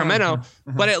 in Sacramento,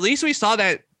 but at least we saw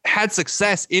that had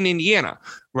success in Indiana,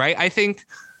 right? I think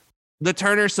the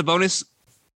Turner Sabonis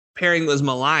pairing was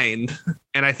maligned,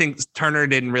 and I think Turner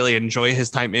didn't really enjoy his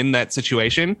time in that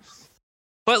situation.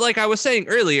 But like I was saying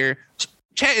earlier,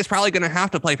 Chet is probably going to have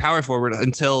to play power forward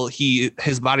until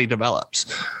his body develops.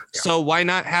 Yeah. So why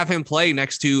not have him play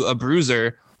next to a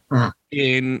bruiser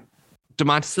in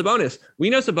Domantas Sabonis? We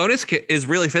know Sabonis is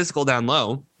really physical down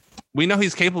low. We know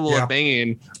he's capable of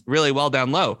banging really well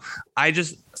down low. I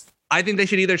think they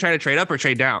should either try to trade up or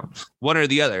trade down, one or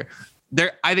the other.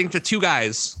 I think the two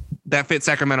guys that fit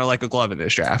Sacramento like a glove in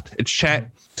this draft, it's Chet,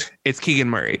 it's Keegan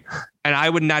Murray. And I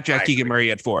would not draft Keegan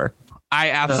Murray at 4. I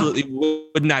absolutely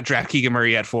would not draft Keegan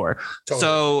Murray at 4. Totally.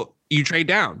 So you trade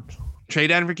down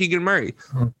for Keegan Murray.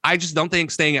 I just don't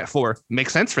think staying at 4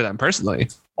 makes sense for them personally.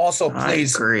 Also,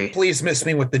 please miss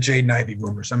me with the Jaden Ivey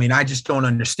rumors. I mean, I just don't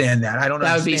understand that.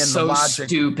 That would be so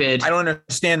stupid. I don't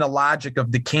understand the logic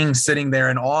of the Kings sitting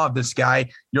there in awe of this guy.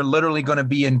 You're literally going to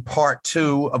be in part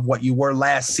 2 of what you were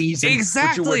last season.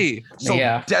 Exactly.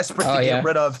 Desperate to get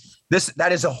rid of.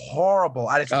 That is horrible.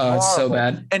 It's so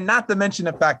bad. And not to mention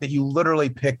the fact that you literally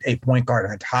picked a point guard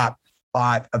in the top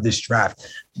 5 of this draft.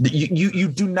 You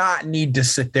do not need to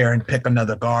sit there and pick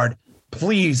another guard.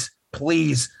 Please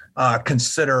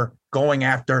consider going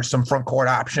after some front court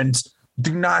options.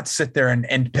 Do not sit there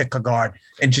and pick a guard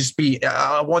and just be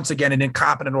once again an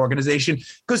incompetent organization.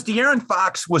 Because De'Aaron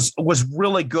Fox was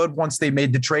really good once they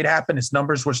made the trade happen. His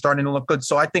numbers were starting to look good,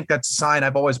 so I think that's a sign.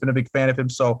 I've always been a big fan of him.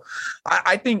 So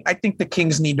I think the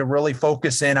Kings need to really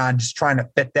focus in on just trying to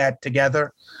fit that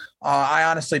together. I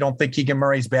honestly don't think Keegan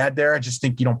Murray's bad there. I just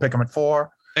think you don't pick him at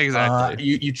 4. Exactly.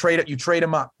 You trade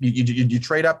him up. You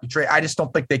trade up. I just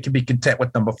don't think they can be content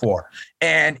with them before.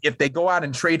 And if they go out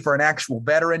and trade for an actual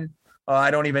veteran,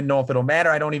 I don't even know if it'll matter.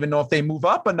 I don't even know if they move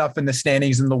up enough in the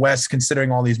standings in the West,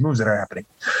 considering all these moves that are happening.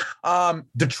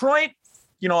 Detroit,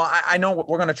 I know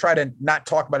we're going to try to not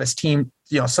talk about his team,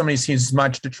 some of these teams as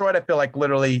much. Detroit, I feel like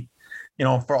literally,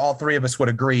 for all three of us would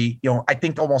agree, I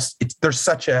think almost there's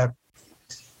such a,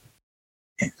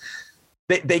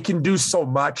 they can do so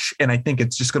much. And I think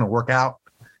it's just going to work out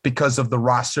because of the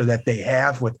roster that they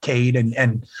have with Cade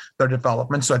and their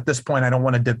development. So at this point, I don't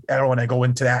want to go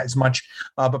into that as much,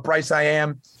 but Bryce,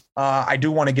 I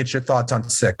do want to get your thoughts on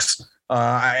 6.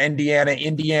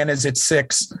 Indiana's at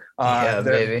 6.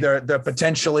 They're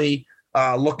potentially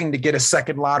looking to get a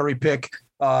second lottery pick,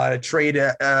 trade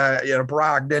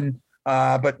Brogdon.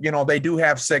 But they do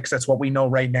have 6. That's what we know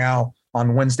right now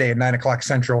on Wednesday at 9:00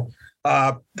 Central.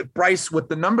 Bryce, with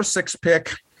the number 6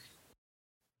 pick,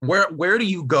 where do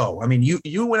you go? I mean,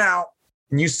 you went out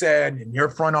and you said in your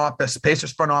front office,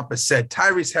 Pacers front office said,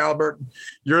 Tyrese Haliburton,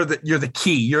 you're the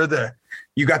key.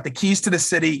 You got the keys to the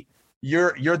city.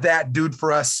 You're that dude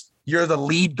for us. You're the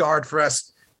lead guard for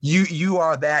us. You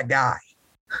are that guy.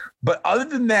 But other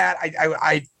than that,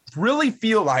 I really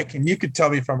feel like, and you could tell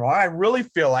me if I'm wrong, I really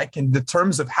feel like in the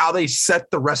terms of how they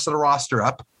set the rest of the roster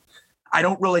up, I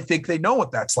don't really think they know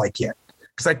what that's like yet.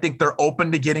 Because I think they're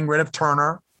open to getting rid of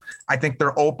Turner. I think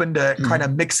they're open to kind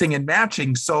of mixing and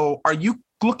matching. So are you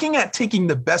looking at taking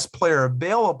the best player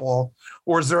available,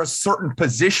 or is there a certain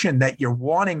position that you're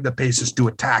wanting the Pacers to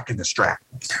attack in this draft?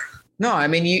 No, I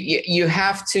mean, you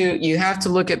have to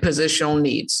look at positional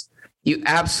needs. You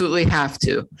absolutely have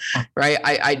to, right?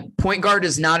 I point guard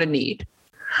is not a need.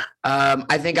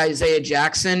 I think Isaiah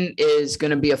Jackson is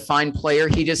going to be a fine player.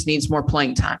 He just needs more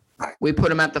playing time. We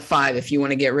put him at the 5 if you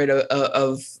want to get rid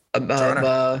of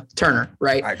Turner,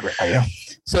 right? I agree. Yeah.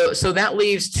 So that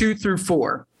leaves 2 through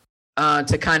 4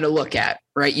 to kind of look at,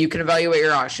 right? You can evaluate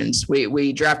your options.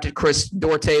 We drafted Chris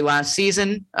Duarte last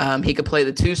season. He could play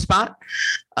the 2 spot.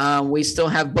 We still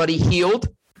have Buddy Hield,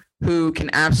 who can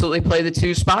absolutely play the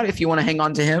 2 spot if you want to hang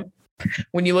on to him.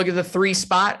 When you look at the 3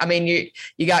 spot, I mean,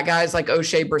 you got guys like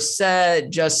O'Shea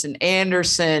Brissett, Justin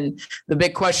Anderson. The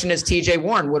big question is TJ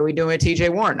Warren. What are we doing with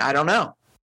TJ Warren? I don't know.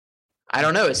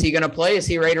 Is he going to play? Is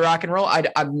he ready to rock and roll?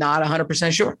 I'm not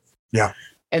 100% sure. Yeah.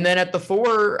 And then at the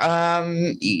 4,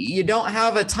 you don't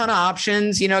have a ton of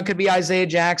options. It could be Isaiah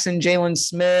Jackson, Jalen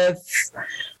Smith.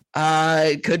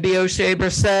 It could be O'Shea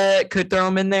Brissett. Could throw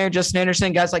him in there. Justin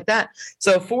Anderson, guys like that.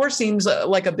 So 4 seems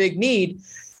like a big need.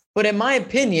 But in my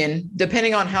opinion,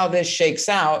 depending on how this shakes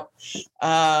out,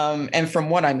 and from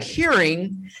what I'm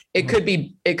hearing, it could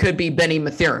be Benny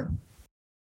Mathurin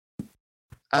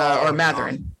or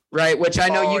Mathurin, right? Which I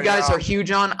know you guys are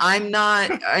huge on. I'm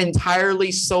not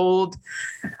entirely sold.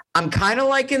 I'm kind of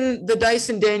liking the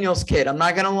Dyson Daniels kid. I'm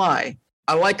not gonna lie.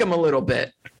 I like him a little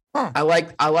bit. I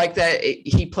like that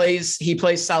he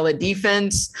plays solid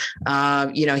defense.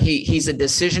 He's a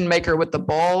decision maker with the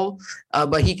ball,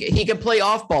 but he can play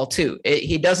off ball too.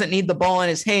 He doesn't need the ball in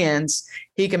his hands.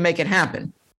 He can make it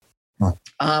happen.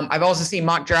 I've also seen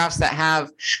mock drafts that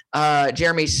have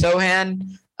Jeremy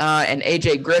Sohan and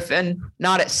AJ Griffin,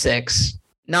 not at 6.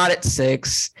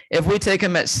 If we take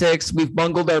him at 6, we've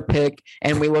bungled our pick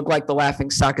and we look like the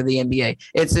laughing stock of the NBA.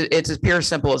 It's as pure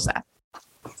simple as that.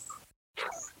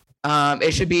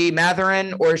 It should be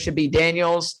Mathurin or it should be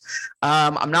Daniels.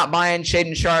 I'm not buying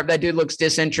Shaedon Sharpe. That dude looks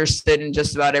disinterested in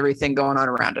just about everything going on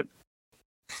around him.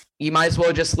 You might as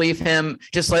well just leave him.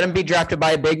 Just let him be drafted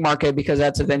by a big market because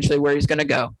that's eventually where he's going to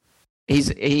go.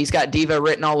 He's got diva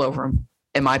written all over him,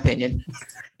 in my opinion.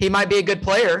 He might be a good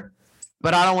player,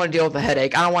 but I don't want to deal with the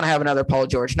headache. I don't want to have another Paul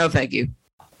George. No, thank you.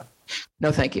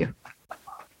 No, thank you.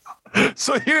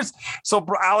 So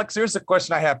Alex, here's the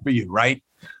question I have for you, right?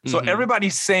 So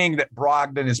everybody's saying that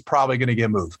Brogdon is probably going to get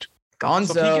moved.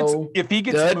 Gonzo, so if he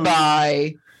gets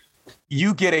goodbye. Moved,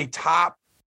 you get a top,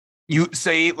 you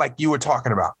say, like you were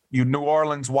talking about, New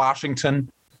Orleans,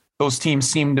 Washington, those teams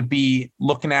seem to be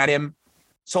looking at him.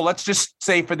 So let's just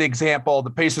say, for the example, the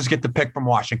Pacers get the pick from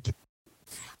Washington.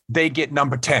 They get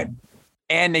number 10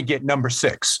 and they get number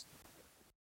 6.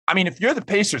 I mean, if you're the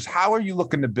Pacers, how are you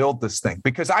looking to build this thing?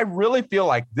 Because I really feel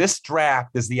like this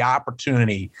draft is the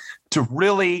opportunity to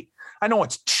really, I know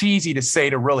it's cheesy to say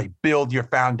to really build your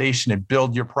foundation and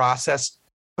build your process,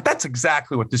 but that's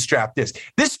exactly what this draft is.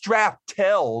 This draft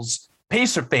tells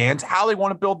Pacer fans how they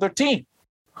want to build their team.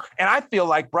 And I feel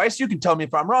like, Bryce, you can tell me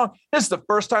if I'm wrong, this is the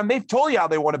first time they've told you how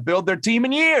they want to build their team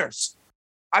in years.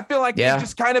 I feel like they've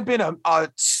just kind of been a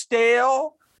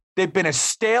stale, They've been as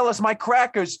stale as my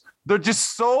crackers. They're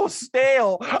just so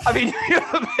stale. I mean,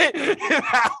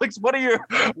 Alex,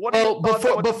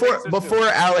 before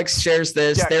Alex shares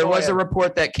this, there was a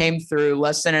report that came through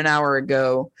less than an hour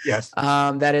ago. Yes.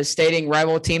 That is stating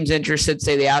rival teams interested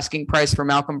say the asking price for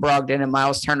Malcolm Brogdon and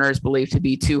Miles Turner is believed to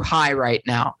be too high right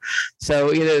now.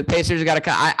 So either the Pacers got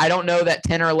to. I don't know that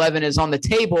 10 or 11 is on the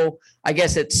table. I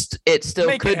guess it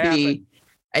still could be.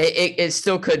 It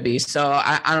still could be. So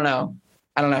I don't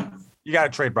know. You got to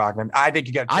trade Brogdon. I think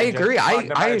you got to trade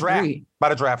Brogdon. I agree. By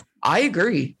the draft. I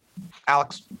agree.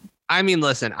 Alex? I mean,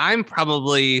 listen, I'm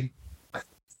probably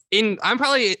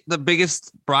the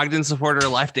biggest Brogdon supporter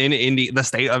left in the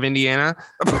state of Indiana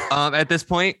at this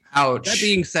point. Ouch. That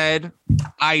being said,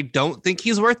 I don't think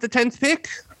he's worth the 10th pick.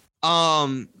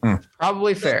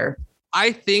 Probably fair.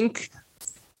 I think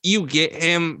you get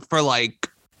him for like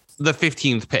the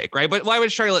 15th pick, right? But why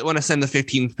would Charlotte want to send the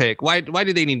 15th pick? Why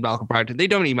do they need Malcolm Brogdon? They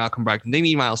don't need Malcolm Brogdon. They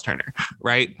need Miles Turner,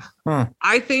 right?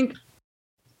 I think,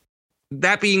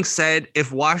 that being said,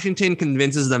 if Washington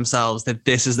convinces themselves that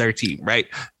this is their team, right?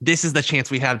 This is the chance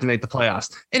we have to make the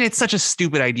playoffs. And it's such a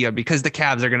stupid idea because the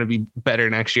Cavs are going to be better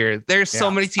next year. There's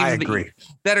so many teams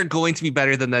that are going to be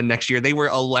better than them next year. They were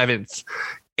 11th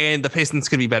and the Pistons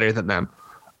could be better than them.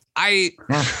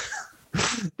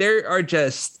 There are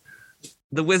just...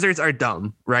 The Wizards are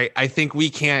dumb, right? I think we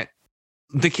can't.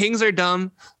 The Kings are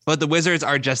dumb, but the Wizards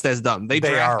are just as dumb. They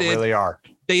really are.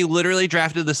 They literally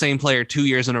drafted the same player 2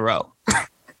 years in a row.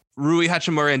 Rui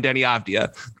Hachimura and Denny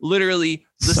Avdia. Literally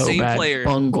the same player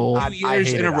 2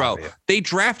 years in a row. They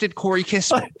drafted Corey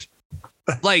Kispert.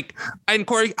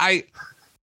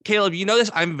 Caleb, you know this.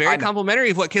 I'm very complimentary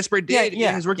of what Kispert did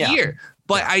in his rookie year,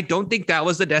 but I don't think that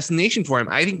was the destination for him.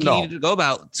 I think he needed to go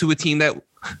to a team that.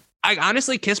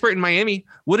 Honestly, Kispert in Miami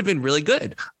would have been really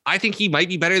good. I think he might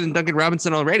be better than Duncan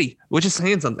Robinson already, which is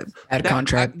saying something.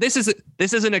 Contract. This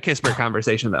isn't a Kispert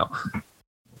conversation, though.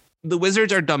 The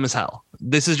Wizards are dumb as hell.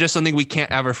 This is just something we can't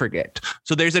ever forget.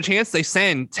 So there's a chance they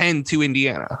send 10 to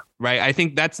Indiana, right? I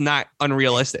think that's not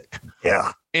unrealistic.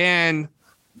 Yeah. And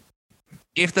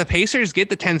if the Pacers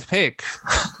get the 10th pick,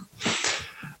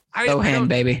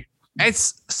 baby.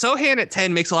 It's Sohan at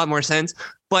 10 makes a lot more sense,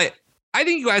 but I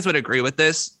think you guys would agree with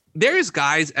this. There's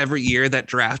guys every year that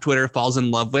draft Twitter falls in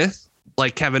love with,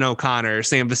 like Kevin O'Connor,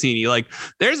 Sam Vecini. Like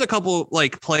there's a couple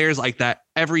like players like that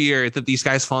every year that these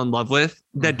guys fall in love with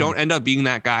that don't end up being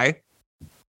that guy.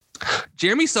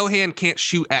 Jeremy Sohan can't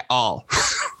shoot at all.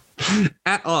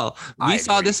 At all. We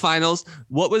saw this finals.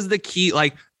 What was the key?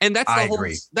 Like, and that's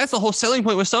the whole selling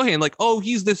point with Sohan. Like, oh,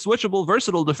 he's this switchable,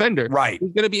 versatile defender. Right.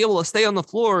 He's going to be able to stay on the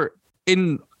floor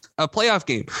in a playoff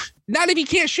game. Not if he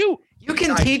can't shoot. You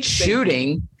can teach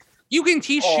shooting. You can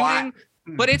teach shooting,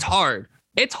 but it's hard.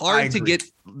 It's hard to get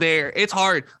there. It's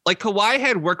hard. Like Kawhi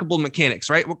had workable mechanics,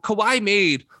 right? Well, Kawhi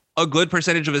made a good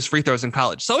percentage of his free throws in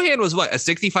college. Sohan was a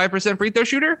 65% free throw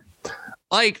shooter?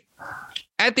 Like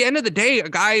at the end of the day, a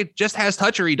guy just has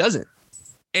touch or he doesn't.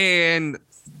 And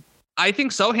I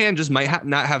think Sohan just might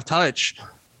not have touch.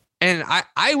 And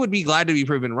I would be glad to be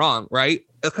proven wrong, right?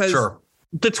 Because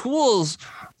the tools,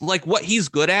 like what he's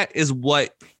good at is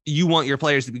what you want your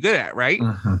players to be good at, right?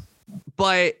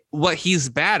 But what he's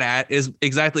bad at is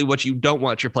exactly what you don't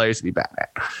want your players to be bad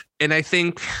at. And I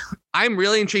think I'm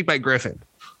really intrigued by Griffin.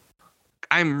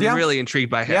 I'm really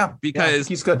intrigued by him because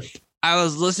he's good. I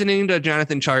was listening to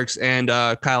Jonathan Tjarks and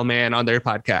Kyle Mann on their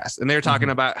podcast, and they were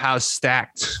talking about how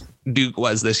stacked Duke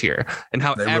was this year and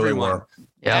how everyone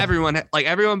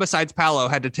besides Paolo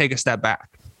had to take a step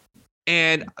back.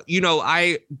 And,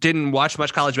 I didn't watch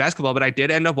much college basketball, but I did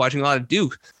end up watching a lot of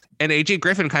Duke. And AJ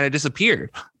Griffin kind of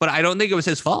disappeared. But I don't think it was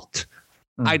his fault.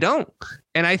 I don't.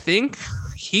 And I think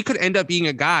he could end up being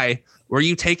a guy where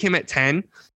you take him at 10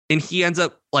 and he ends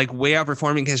up like way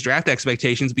outperforming his draft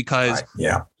expectations because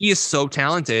he is so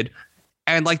talented.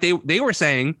 And like they were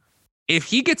saying, if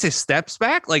he gets his steps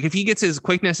back, like if he gets his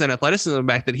quickness and athleticism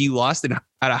back that he lost out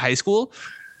of high school,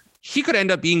 he could end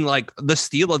up being like the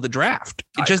steal of the draft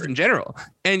in general.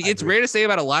 And it's rare to say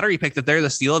about a lottery pick that they're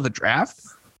the steal of the draft.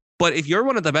 But if you're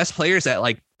one of the best players at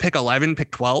like pick 11, pick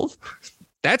 12,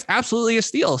 that's absolutely a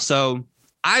steal. So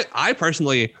I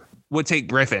personally would take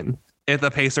Griffin if the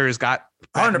Pacers got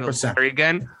 100%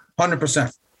 again.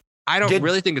 100%. I don't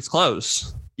really think it's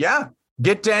close. Yeah.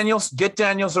 Get Daniels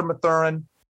or Mathurin.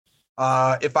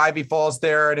 If Ivy falls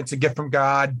there and it's a gift from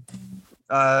God,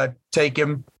 take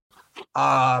him.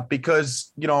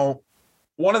 Because,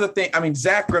 one of the things,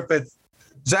 Zach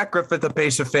Griffith, a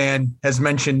Pacer fan, has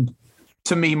mentioned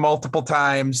to me multiple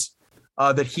times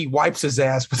that he wipes his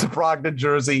ass with a Brogdon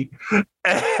jersey.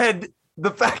 And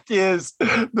the fact is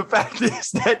that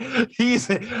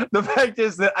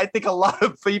I think a lot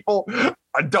of people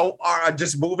are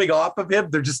just moving off of him.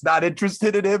 They're just not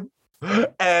interested in him.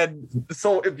 And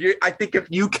so if you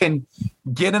can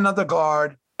get another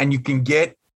guard and you can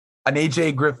get an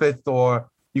AJ Griffith or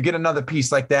you get another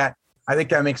piece like that, I think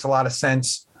that makes a lot of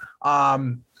sense.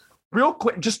 Real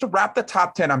quick, just to wrap the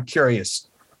top 10, I'm curious.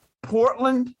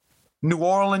 Portland, New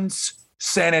Orleans,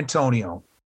 San Antonio.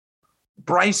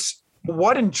 Bryce,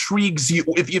 what intrigues you?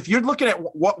 If you're looking at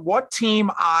what team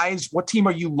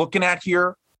are you looking at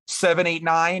here? 7, 8,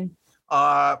 9.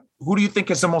 Who do you think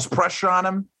has the most pressure on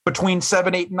him between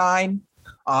 7, 8, 9?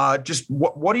 Just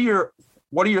what are your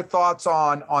thoughts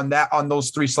on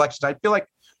those three selections? I feel like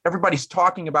everybody's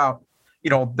talking about,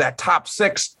 that top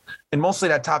 6 and mostly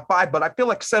that top 5, but I feel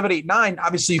like 7, 8, 9,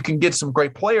 obviously you can get some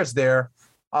great players there.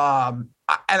 And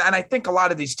I think a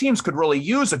lot of these teams could really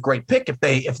use a great pick if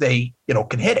they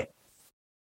can hit it.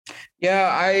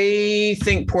 Yeah, I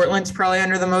think Portland's probably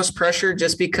under the most pressure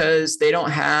just because they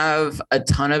don't have a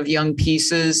ton of young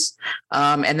pieces,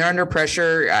 and they're under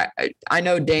pressure. I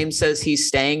know Dame says he's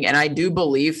staying, and I do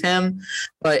believe him.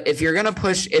 But if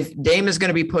Dame is going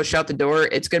to be pushed out the door,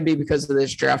 it's going to be because of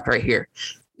this draft right here.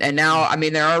 And now,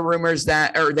 there are rumors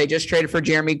or they just traded for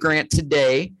Jeremy Grant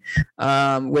today,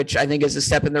 which I think is a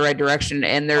step in the right direction.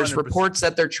 And there's 100%. Reports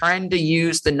that they're trying to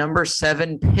use the number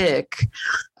 7 pick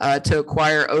to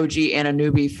acquire OG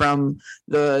Anunoby from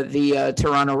the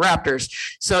Toronto Raptors.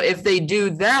 So if they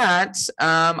do that,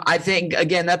 I think,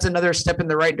 again, that's another step in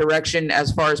the right direction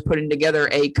as far as putting together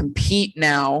a compete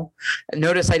now.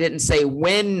 Notice I didn't say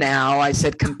win now. I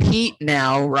said compete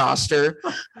now roster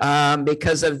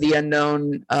because of the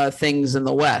unknown things in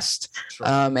the West, sure.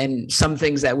 And some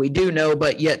things that we do know,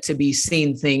 but yet to be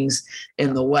seen things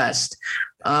in the West.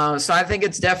 So I think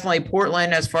it's definitely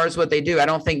Portland as far as what they do. I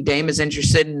don't think Dame is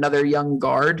interested in another young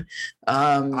guard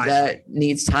that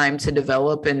needs time to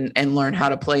develop and learn how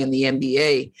to play in the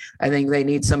NBA. I think they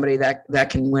need somebody that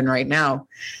can win right now.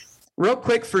 Real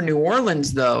quick for New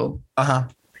Orleans, though,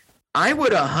 I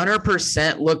would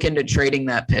 100% look into trading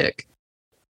that pick.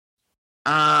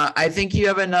 I think you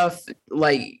have enough,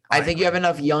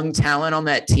 young talent on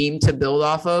that team to build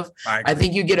off of. I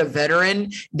think you get a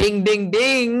veteran. Ding, ding,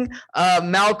 ding.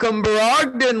 Malcolm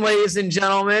Brogdon, ladies and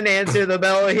gentlemen, answer the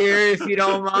bell here if you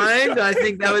don't mind. I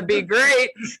think that would be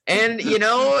great. And,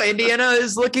 Indiana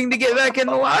is looking to get back in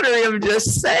the lottery. I'm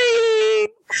just saying.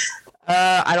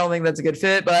 I don't think that's a good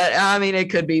fit, but it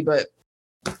could be. But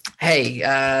hey,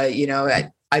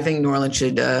 I think New Orleans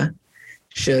should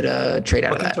trade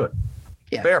out of that.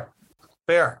 Yeah.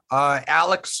 Fair.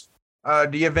 Alex,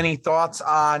 do you have any thoughts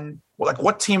on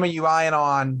what team are you eyeing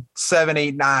on 7,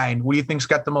 8, 9? What do you think's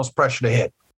got the most pressure to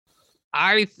hit?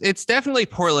 It's definitely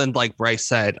Portland, like Bryce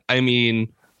said. But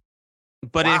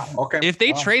if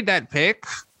they trade that pick,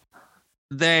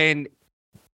 then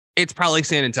it's probably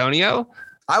San Antonio.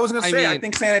 I was going to say, I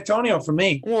think San Antonio for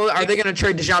me. Well, are they going to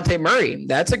trade DeJounte Murray?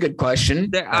 That's a good question.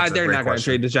 They're not going to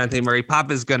trade DeJounte Murray.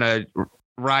 Pop is going to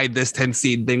ride this 10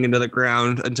 seed thing into the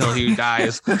ground until he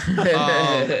dies.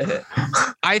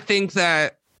 I think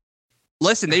that,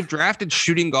 they've drafted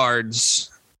shooting guards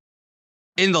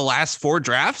in the last 4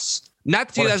 drafts,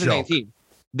 not 2018.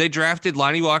 They drafted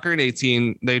Lonnie Walker in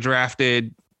 18. They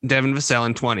drafted Devin Vassell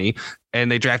in 20,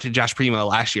 and they drafted Josh Primo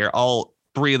last year. All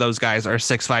 3 of those guys are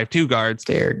 6'5" guards.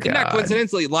 Dear God. And not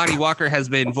coincidentally, Lonnie Walker has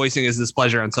been voicing his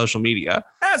displeasure on social media.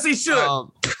 As he should.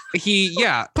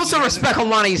 Put some respect on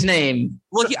Lonnie's name.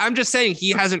 Well, I'm just saying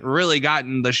he hasn't really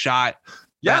gotten the shot.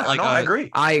 Yeah, I agree.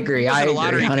 I agree.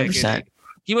 100%.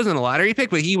 He wasn't a lottery pick,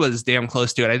 but he was damn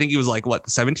close to it. I think he was the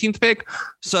 17th pick.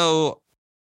 So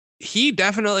he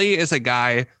definitely is a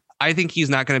guy. I think he's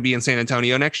not going to be in San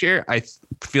Antonio next year. I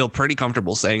feel pretty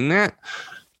comfortable saying that.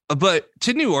 But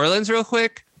to New Orleans real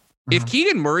quick, if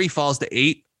Keegan Murray falls to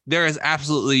 8, there is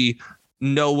absolutely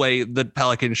no way the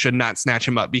Pelicans should not snatch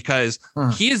him up because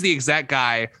he is the exact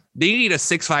guy. They need a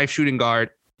 6'5" shooting guard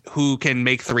who can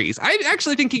make threes. I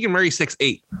actually think Keegan Murray's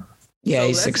 6'8". Yeah,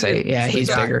 he's 6'8". Yeah, he's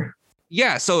bigger.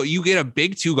 Yeah, so you get a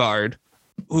big 2 guard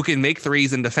who can make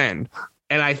threes and defend.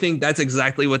 And I think that's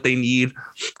exactly what they need.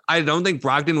 I don't think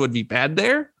Brogdon would be bad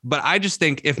there, but I just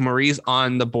think if Murray's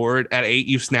on the board at 8,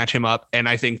 you snatch him up. And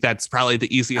I think that's probably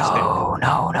the easiest pick of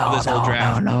this whole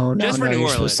draft. No. Just for New Orleans. You're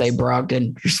supposed to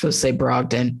say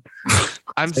Brogdon.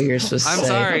 I'm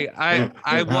sorry. No,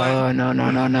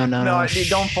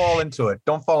 don't fall into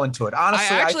it.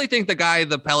 Honestly, I actually think the guy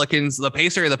the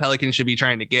pacer of the Pelicans should be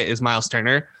trying to get is Miles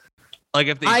Turner. I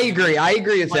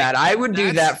agree with that. I would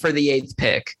do that for the 8th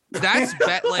pick.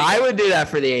 I would do that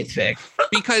for the 8th pick.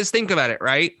 Because think about it,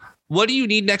 right? what do you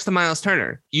need next to Miles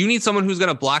Turner? You need someone who's going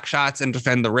to block shots and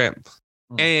defend the rim.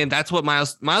 And that's what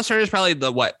Miles Turner is probably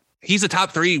he's a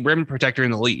top 3 rim protector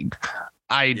in the league.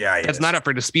 That's not up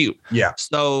for dispute. Yeah.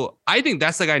 So I think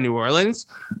that's the guy New Orleans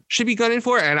should be gunning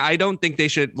for. And I don't think they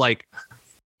should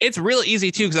it's real easy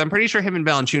too, because I'm pretty sure him and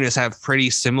Valanciunas have pretty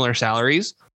similar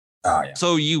salaries. Oh yeah.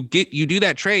 So you do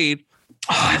that trade.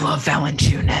 Oh, I love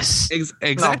Valanciunas.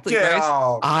 Exactly.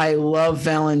 No, I love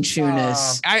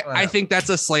Valanciunas. I think that's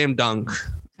a slam dunk.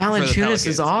 Valanciunas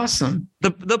is awesome.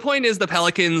 The point is the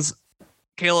Pelicans,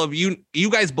 Caleb, you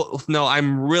guys both know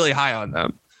I'm really high on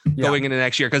them going into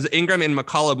next year, because Ingram and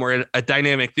McCollum were a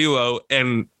dynamic duo,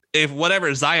 and if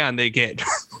whatever Zion they get,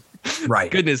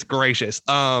 right? Goodness gracious.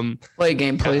 Play a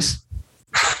game, please.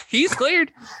 He's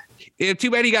cleared.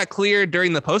 Too bad he got cleared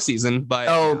during the postseason,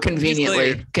 but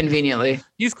conveniently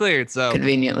he's cleared. So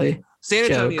conveniently. San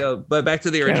Antonio, but back to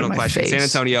the original question. face. San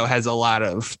Antonio has a lot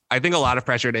of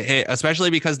pressure to hit, especially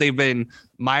because they've been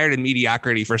mired in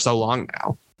mediocrity for so long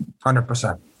now.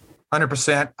 100%.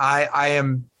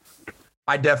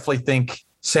 I definitely think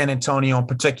San Antonio,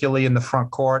 particularly in the front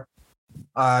court,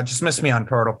 just miss me on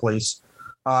Pirtle, please.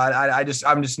 I'm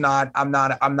just not a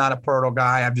Pirtle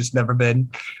guy. I've just never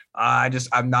been. I'm just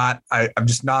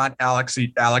not Alex.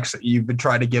 You've been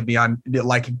trying to get me on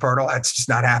liking Pirtle. That's just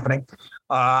not happening.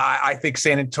 I think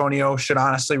San Antonio should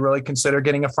honestly really consider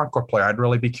getting a front court player. I'd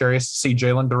really be curious to see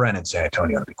Jalen Duren in San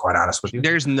Antonio, to be quite honest with you.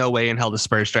 There's no way in hell the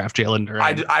Spurs draft Jalen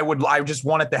Duren. I just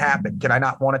want it to happen. Can I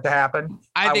not want it to happen?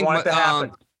 I want it to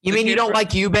happen. You mean you don't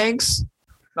like Eubanks?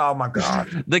 Oh my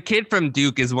God. The kid from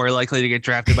Duke is more likely to get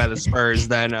drafted by the Spurs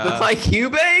than like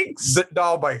Eubanks?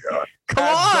 Oh my God. Come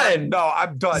on.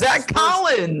 I'm done. Zach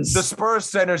Collins. The Spurs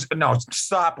centers. No,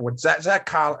 stop with Zach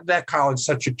Collins. Zach Collins,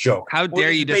 such a joke. How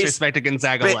dare you disrespect a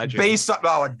Gonzaga legend? Based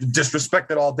on, disrespect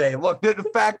it all day. Look, the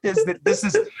fact is that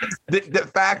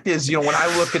the fact is, when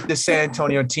I look at this San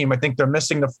Antonio team, I think they're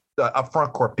missing a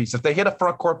front court piece. If they hit a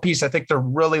front court piece, I think they're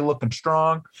really looking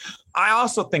strong. I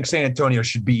also think San Antonio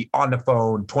should be on the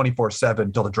phone 24/7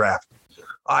 until the draft.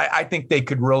 I think they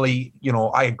could really,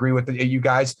 I agree with you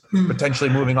guys. Potentially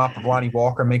moving off of Lonnie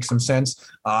Walker makes some sense.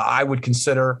 I would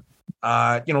consider,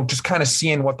 just kind of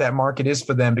seeing what that market is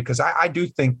for them, because I do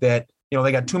think that,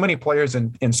 they got too many players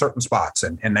in certain spots,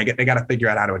 and they got to figure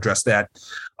out how to address that.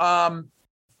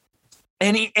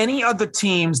 Any other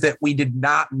teams that we did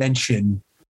not mention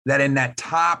that in that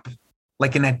top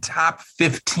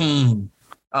 15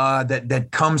 that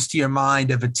comes to your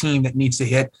mind of a team that needs to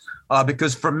hit?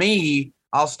 Because for me,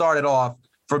 I'll start it off.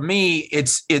 For me,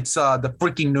 it's the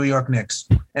freaking New York Knicks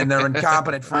and their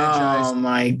incompetent franchise. Oh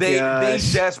my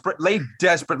gosh. They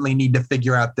desperately need to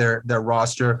figure out their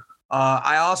roster.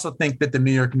 I also think that the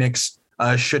New York Knicks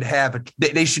should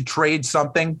they should trade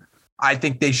something. I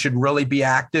think they should really be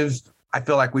active. I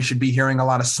feel like we should be hearing a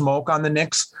lot of smoke on the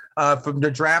Knicks from the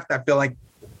draft. I feel like,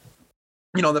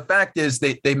 the fact is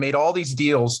they made all these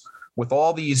deals with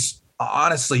all these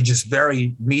honestly just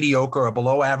very mediocre or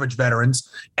below average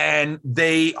veterans, and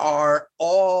they are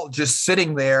all just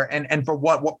sitting there. And for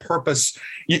what purpose?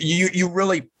 You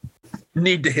really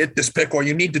need to hit this pick, or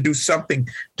you need to do something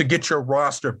to get your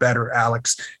roster better,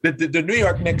 Alex. The New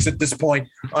York Knicks at this point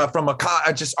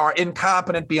just are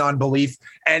incompetent beyond belief.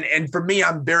 And for me,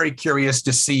 I'm very curious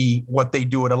to see what they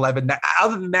do at 11.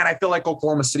 Other than that, I feel like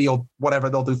Oklahoma City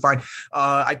they'll do fine.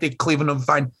 I think Cleveland will be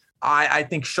fine. I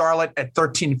think Charlotte at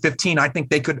 13 and 15, I think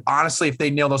they could, honestly, if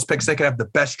they nail those picks, they could have the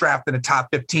best draft in the top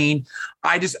 15.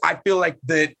 I feel like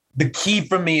the key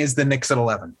for me is the Knicks at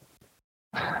 11.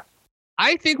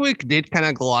 I think we did kind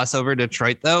of gloss over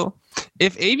Detroit, though.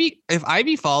 If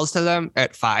Ivy falls to them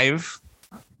at 5,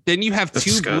 then you have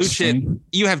two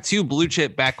blue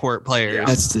chip backcourt players. Yeah.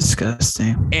 That's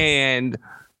disgusting. And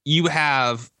you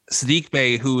have Sadiq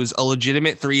Bey, who's a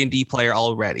legitimate 3-and-D player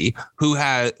already, who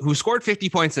scored 50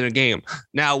 points in a game.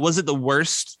 Now, was it the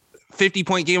worst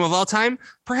 50-point game of all time?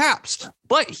 Perhaps,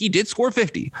 but he did score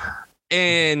 50.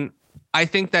 And I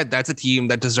think that's a team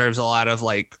that deserves a lot of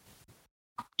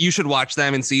you should watch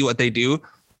them and see what they do.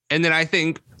 And then I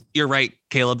think you're right,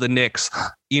 Caleb, the Knicks,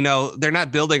 they're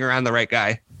not building around the right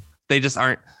guy. They just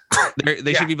aren't.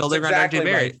 They should be building around RJ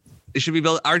Barrett. Right. They should be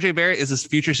building. RJ Barrett is this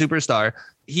future superstar.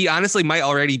 He honestly might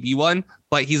already be one,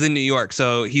 but he's in New York,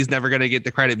 so he's never going to get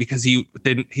the credit because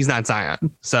he's not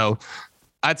Zion. So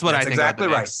that's what I think. Exactly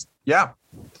right. Yeah.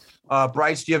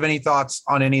 Bryce, do you have any thoughts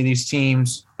on any of these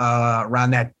teams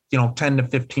around that 10 to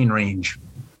 15 range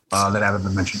that haven't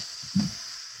been mentioned?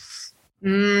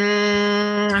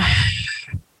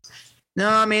 No,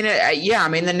 I mean, yeah, I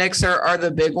mean, the Knicks are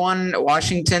the big one.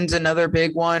 Washington's another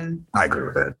big one. I agree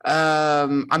with it.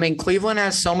 I mean, Cleveland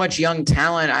has so much young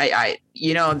talent.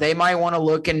 They might want to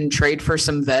look and trade for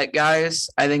some vet guys.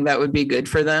 I think that would be good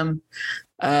for them.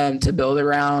 To build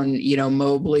around,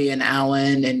 Mobley and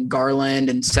Allen and Garland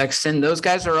and Sexton. Those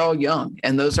guys are all young,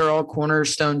 and those are all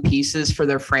cornerstone pieces for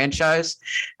their franchise.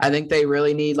 I think they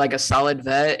really need like a solid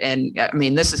vet. And I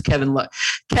mean, this is Kevin Love.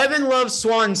 Kevin Love's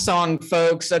swan song,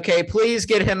 folks. Okay, please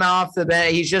get him off the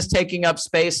bench. He's just taking up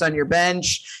space on your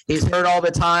bench. He's hurt all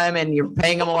the time, and you're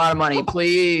paying him a lot of money.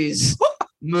 Please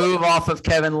move off of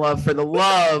Kevin Love for the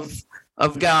love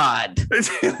of God.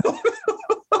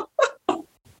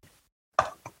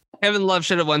 Kevin Love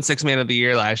should have won Sixth Man of the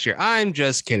Year last year. I'm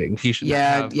just kidding. He should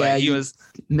have. Yeah, he was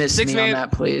miss me on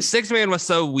that, please. Sixth Man was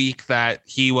so weak that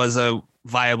he was a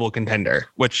viable contender,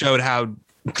 which showed how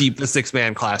deep the Sixth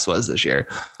Man class was this year.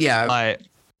 Yeah. But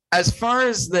as far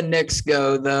as the Knicks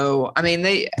go, though, I mean,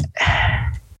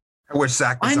 I wish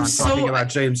Zach was talking about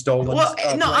James Dolan. Well,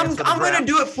 no, I'm going to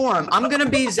do it for him. I'm going to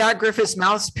be Zach Griffith's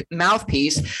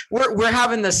mouthpiece. We're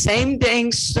having the same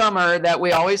dang summer that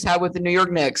we always have with the New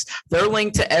York Knicks. They're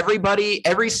linked to everybody,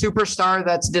 every superstar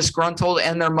that's disgruntled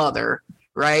and their mother,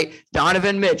 right?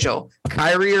 Donovan Mitchell,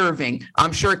 Kyrie Irving.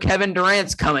 I'm sure Kevin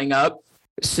Durant's coming up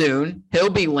soon. He'll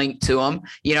be linked to them.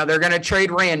 They're going to trade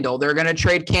Randall. They're going to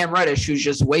trade Cam Reddish, who's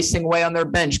just wasting away on their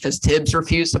bench because Tibbs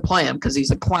refused to play him because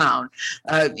he's a clown.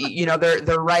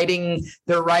 They're writing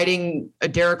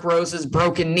Derrick Rose's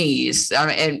broken knees.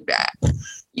 I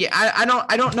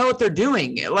don't know what they're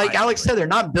doing. Like Alex said, they're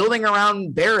not building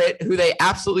around Barrett, who they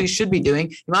absolutely should be doing.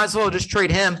 You might as well just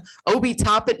trade him. Obi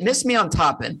Toppin, miss me on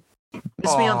Toppin.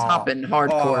 Miss me on Toppin,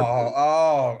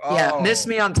 hardcore. Yeah, miss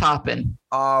me on Toppin.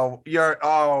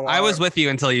 I was with you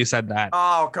until you said that.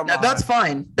 Oh, come on. That's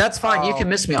fine. You can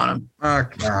miss me on him.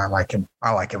 I like him.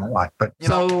 I like him a lot. But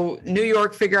New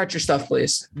York, figure out your stuff,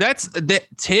 please. That's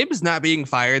Tibbs not being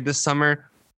fired this summer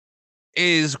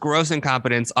is gross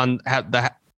incompetence on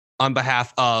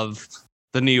behalf of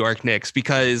the New York Knicks,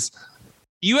 because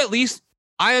you at least,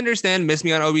 I understand miss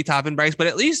me on Obi Toppin, Bryce, but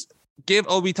at least give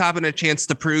Obi Toppin a chance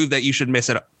to prove that you should miss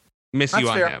you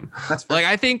on him. That's fair. Like,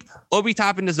 I think Obi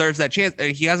Toppin deserves that chance.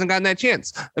 He hasn't gotten that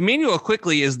chance. Emmanuel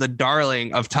Quickly is the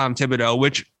darling of Tom Thibodeau,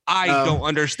 which I don't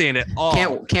understand at all.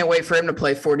 Can't wait for him to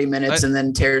play 40 minutes and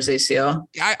then tear his ACL.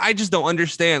 I just don't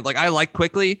understand. Like, I like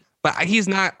Quickly, but he's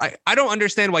not. I don't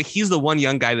understand why he's the one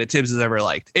young guy that Tibbs has ever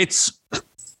liked. It's,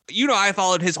 I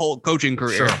followed his whole coaching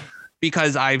career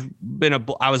because I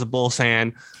was a Bulls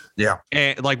fan. Yeah,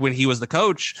 and like when he was the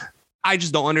coach. I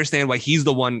just don't understand why he's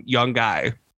the one young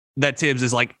guy that Tibbs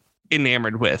is like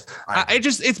enamored with.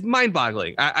 It's mind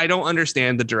boggling. I don't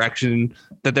understand the direction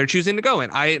that they're choosing to go in.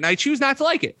 I choose not to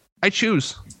like it. I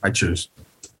choose.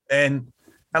 And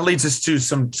that leads us to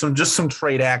some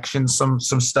trade action, some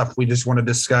stuff we just want to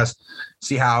discuss,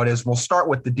 see how it is. We'll start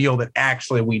with the deal that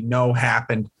actually we know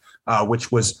happened,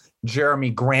 which was Jeremy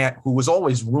Grant, who was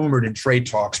always rumored in trade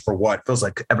talks for what feels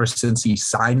like ever since he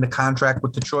signed the contract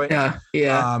with Detroit.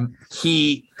 Yeah.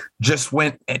 He just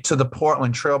went to the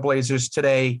Portland Trailblazers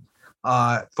today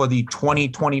for the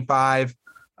 2025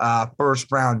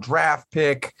 first round draft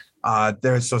pick.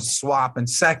 There's a swap in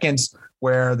seconds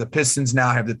where the Pistons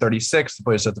now have the 36th, the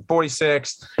Blazers have the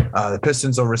 46th. The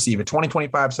Pistons will receive a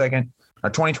 2025 second, a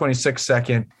 2026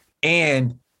 second,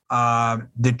 and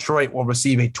Detroit will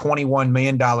receive a $21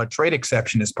 million trade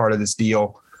exception as part of this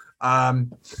deal.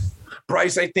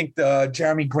 Bryce, I think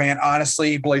Jeremy Grant,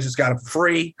 honestly, Blazers got him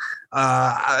free.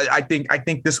 I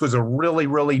think this was a really,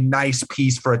 really nice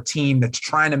piece for a team that's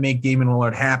trying to make Damian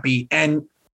Lillard happy. And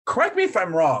correct me if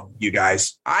I'm wrong, you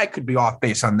guys. I could be off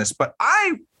base on this, but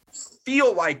I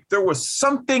feel like there was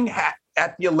something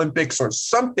at the Olympics or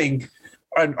something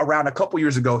around a couple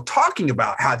years ago talking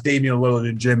about how Damian Lillard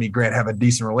and Jeremy Grant have a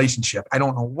decent relationship. I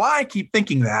don't know why I keep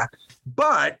thinking that,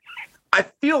 but I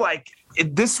feel like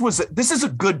this is a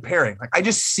good pairing. Like, I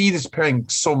just see this pairing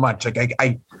so much. Like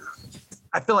I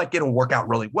feel like it'll work out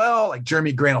really well. Like,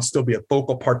 Jeremy Grant will still be a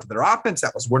focal part of their offense.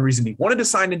 That was one reason he wanted to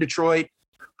sign in Detroit.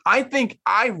 I think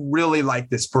I really like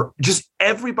this for just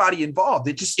everybody involved.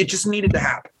 It just needed to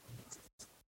happen.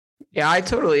 Yeah, I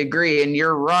totally agree. And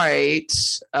you're right.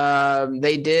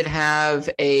 They did have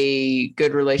a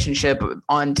good relationship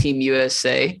on Team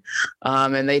USA.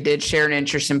 And they did share an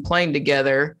interest in playing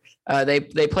together.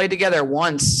 They played together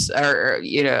once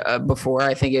before.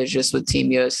 I think it was just with Team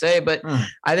USA. But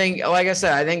I think, like I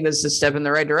said, I think this is a step in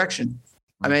the right direction.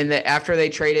 I mean, after they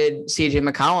traded CJ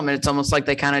McCollum, it's almost like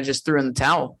they kind of just threw in the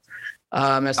towel.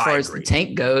 As far as the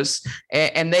tank goes,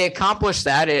 and they accomplished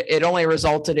that. It only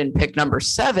resulted in pick number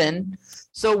 7.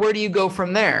 So where do you go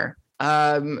from there?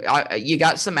 You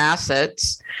got some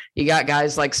assets. You got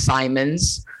guys like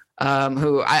Simons,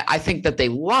 who I think that they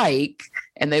like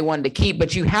and they wanted to keep,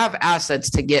 but you have assets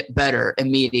to get better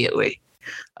immediately.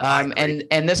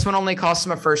 And this one only cost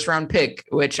them a first round pick,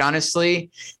 which honestly,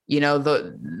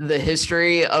 the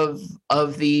history of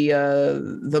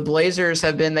the Blazers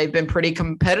they've been pretty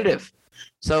competitive.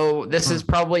 So this is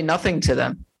probably nothing to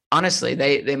them. Honestly,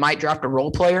 they might draft a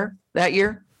role player that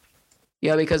year.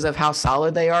 Yeah, because of how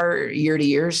solid they are year to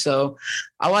year. So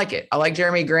I like it. I like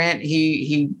Jeremy Grant.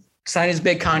 He signed his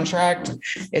big contract.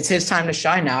 It's his time to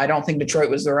shine now. I don't think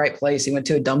Detroit was the right place. He went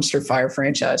to a dumpster fire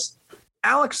franchise.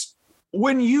 Alex,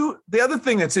 the other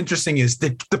thing that's interesting is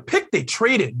that the pick they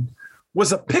traded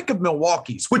was a pick of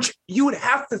Milwaukee's, which you would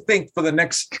have to think for the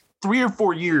next 3 or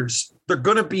 4 years, they're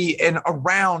going to be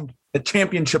around the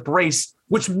championship race,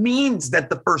 which means that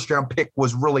the first round pick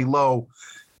was really low.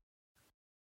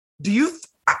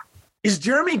 Is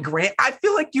Jeremy Grant? I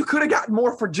feel like you could have gotten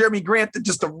more for Jeremy Grant than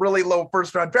just a really low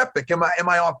first round draft pick. Am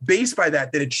I off base by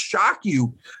that? Did it shock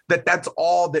you that that's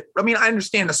all that? I mean, I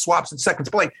understand the swaps and seconds,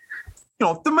 but like,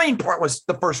 the main part was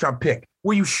the first round pick.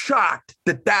 Were you shocked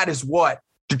that is what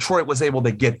Detroit was able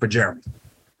to get for Jeremy?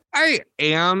 I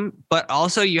am, but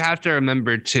also you have to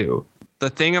remember too, the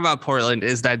thing about Portland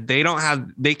is that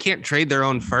they can't trade their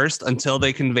own first until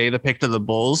they convey the pick to the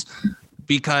Bulls,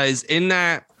 because in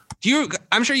that,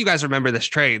 I'm sure you guys remember this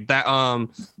trade, that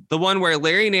the one where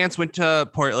Larry Nance went to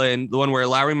Portland, the one where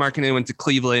Lauri Markkanen went to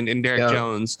Cleveland and Derek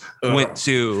Jones went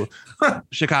to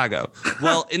Chicago.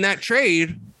 Well, in that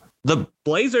trade, the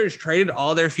Blazers traded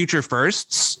all their future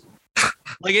firsts.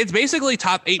 Like, it's basically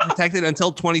top 8 protected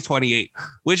until 2028,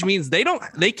 which means they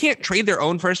can't trade their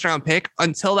own first round pick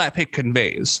until that pick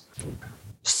conveys.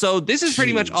 So this is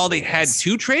pretty much all they had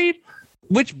to trade,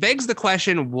 which begs the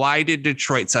question, why did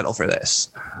Detroit settle for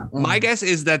this? My guess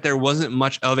is that there wasn't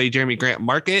much of a Jeremy Grant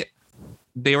market.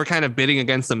 They were kind of bidding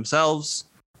against themselves,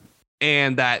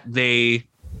 and that Jeremy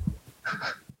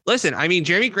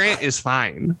Grant is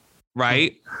fine.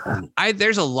 Right.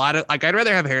 There's a lot of I'd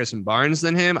rather have Harrison Barnes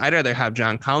than him. I'd rather have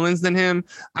John Collins than him.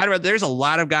 There's a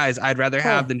lot of guys I'd rather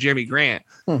have than Jeremy Grant.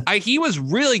 He was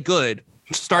really good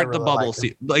to start the bubble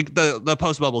season, like the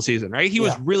post bubble season. Right. He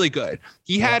was really good.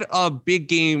 He had a big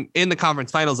game in the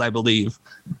conference finals, I believe,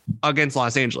 against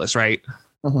Los Angeles. Right.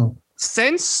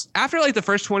 Since after like the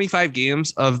first 25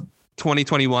 games of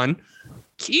 2021,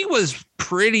 he was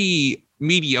pretty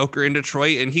mediocre in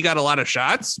Detroit, and he got a lot of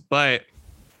shots, but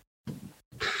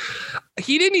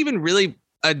he didn't even really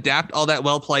adapt all that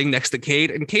well playing next to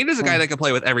Cade. And Cade is a guy that can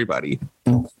play with everybody.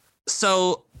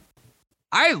 So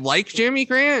I like Jeremy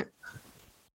Grant.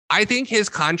 I think his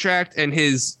contract and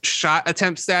his shot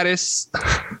attempt status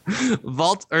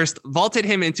vaulted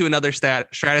him into another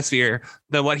stratosphere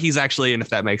than what he's actually in, if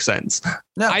that makes sense.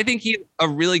 No. I think he's a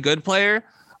really good player.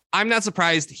 I'm not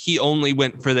surprised he only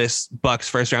went for this Bucks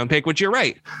first round pick, which you're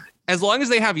right. As long as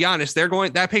they have Giannis,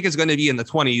 that pick is going to be in the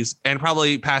 20s and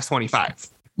probably past 25.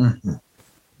 Mm-hmm.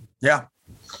 Yeah.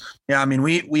 I mean,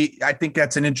 I think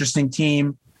that's an interesting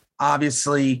team.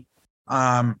 Obviously,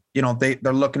 they're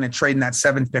looking at trading that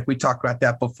 7th pick. We talked about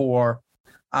that before.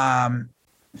 Alex,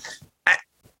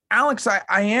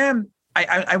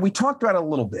 we talked about it a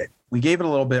little bit. We gave it a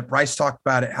little bit. Bryce talked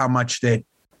about it, how much that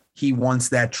he wants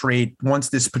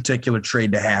this particular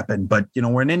trade to happen. But,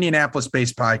 we're an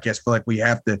Indianapolis-based podcast. I feel like we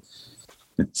have to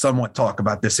somewhat talk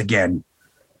about this again.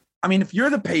 I mean, if you're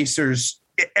the Pacers,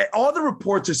 all the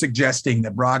reports are suggesting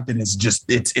that Brogdon is just,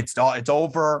 it's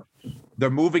over. They're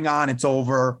moving on. It's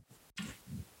over.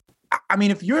 I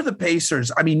mean, if you're the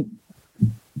Pacers,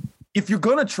 if you're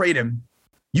going to trade him,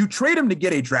 you trade him to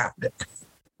get a draft pick,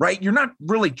 right? You're not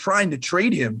really trying to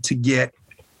trade him to get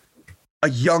a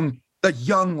young,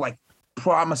 like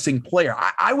promising player.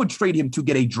 I would trade him to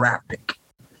get a draft pick.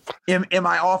 Am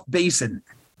I off base in?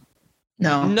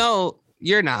 No,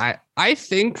 you're not. I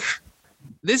think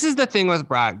this is the thing with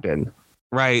Brogdon,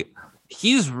 right?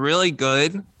 He's really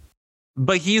good,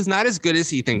 but he's not as good as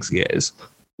he thinks he is,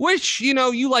 which,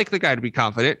 you like the guy to be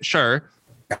confident. Sure.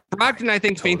 Brogdon, I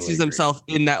think, fancies himself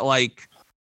in that, like,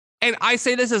 and I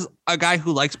say this as a guy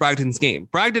who likes Brogdon's game.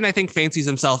 Brogdon, I think, fancies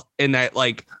himself in that,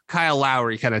 like, Kyle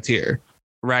Lowry kind of tier,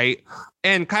 right?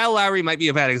 And Kyle Lowry might be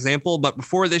a bad example, but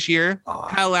before this year,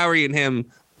 Kyle Lowry and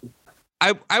him,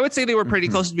 I would say they were pretty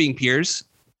close to being peers.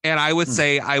 And I would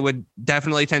say I would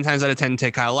definitely 10 times out of 10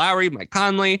 take Kyle Lowry, Mike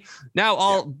Conley.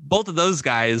 Now, both of those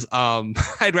guys,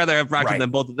 I'd rather have Brogdon than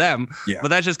both of them. Yeah. But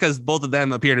that's just because both of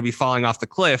them appear to be falling off the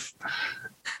cliff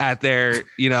at their,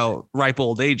 ripe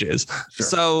old ages. Sure.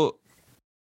 So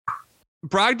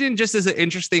Brogdon just is an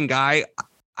interesting guy.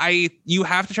 You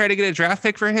have to try to get a draft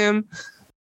pick for him.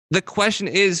 the question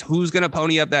is, who's going to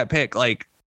pony up that pick? Like,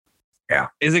 yeah,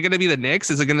 is it going to be the Knicks?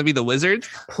 Is it going to be the Wizards?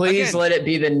 Please let it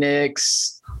be the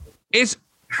Knicks.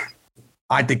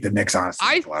 I think the Knicks honestly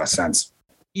make a lot of sense.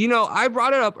 I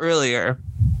brought it up earlier.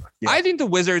 Yeah. I think the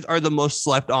Wizards are the most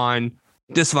slept on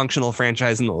dysfunctional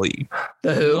franchise in the league.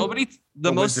 The who?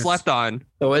 The most Wizards. Slept on.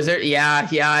 The Wizard. Yeah,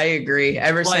 I agree.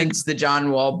 Ever since the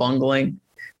John Wall bungling.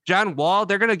 John Wall,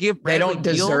 they're gonna give Bradley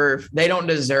Beal. They don't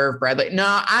deserve Bradley.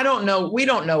 No, I don't know. We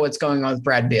don't know what's going on with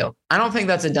Brad Beal. I don't think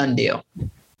that's a done deal.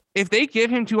 If they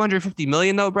give him $250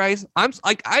 million though, Bryce, I'm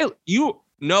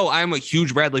a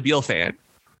huge Bradley Beal fan.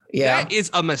 Yeah. That is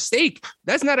a mistake.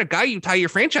 That's not a guy you tie your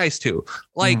franchise to.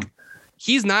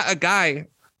 He's not a guy.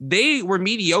 They were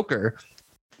mediocre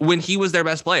when he was their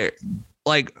best player.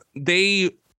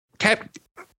 They kept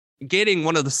getting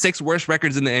one of the 6 worst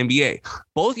records in the NBA.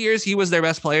 Both years he was their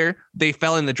best player, they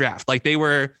fell in the draft. They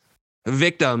were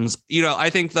victims. I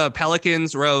think the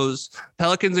Pelicans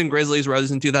and Grizzlies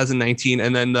rose in 2019,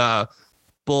 and then the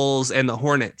Bulls and the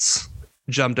Hornets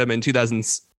jumped them in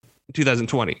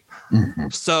 2020. Mm-hmm.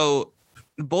 So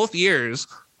both years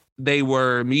they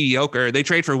were mediocre. They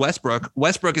trade for Westbrook.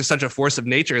 Westbrook is such a force of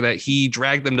nature that he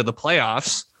dragged them to the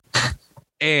playoffs.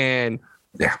 And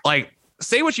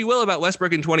say what you will about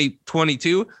Westbrook in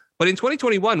 2022, but in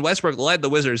 2021, Westbrook led the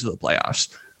Wizards to the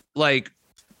playoffs.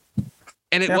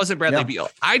 And it wasn't Bradley Beal.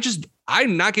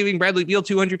 I'm not giving Bradley Beal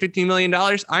 $215 million.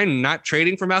 I'm not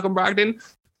trading for Malcolm Brogdon.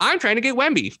 I'm trying to get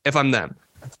Wemby if I'm them.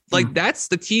 That's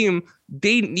the team.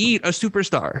 They need a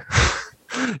superstar.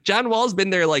 John Wall's been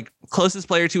their closest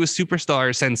player to a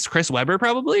superstar since Chris Webber,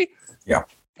 probably. Yeah.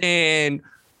 And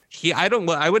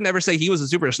I would never say he was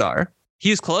a superstar.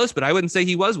 He's close, but I wouldn't say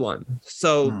he was one.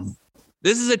 So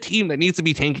this is a team that needs to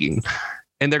be tanking,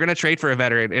 and they're going to trade for a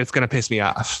veteran, and it's going to piss me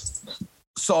off.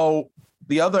 So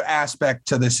the other aspect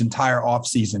to this entire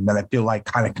offseason that I feel like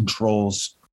kind of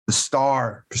controls the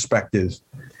star perspective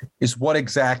is what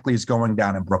exactly is going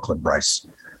down in Brooklyn, Bryce.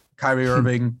 Kyrie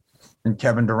Irving and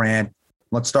Kevin Durant.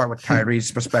 Let's start with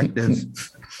Kyrie's perspective.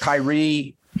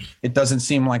 Kyrie, it doesn't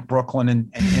seem like Brooklyn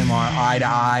and him are eye to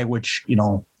eye, which,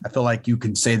 I feel like you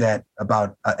can say that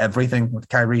about everything with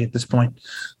Kyrie at this point.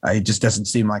 It just doesn't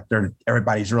seem like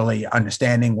everybody's really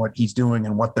understanding what he's doing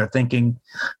and what they're thinking,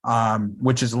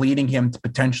 which is leading him to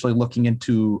potentially looking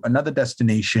into another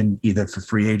destination, either for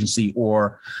free agency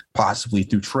or possibly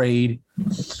through trade.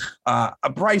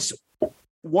 Bryce,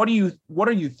 what are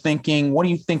you thinking? What do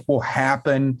you think will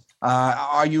happen?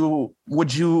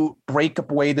 Would you break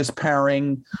up away this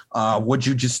pairing? Would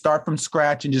you just start from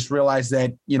scratch and just realize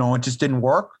that, it just didn't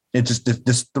work?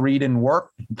 This 3 didn't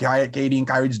work. Katie and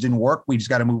Kyrie just didn't work. We just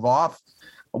got to move off.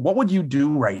 What would you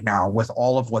do right now with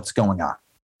all of what's going on?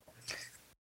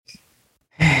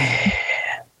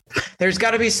 There's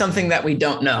got to be something that we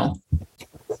don't know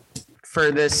for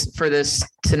this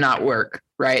to not work,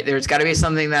 right? There's got to be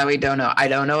something that we don't know. I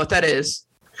don't know what that is.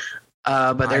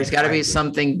 But there's got to be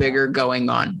something bigger going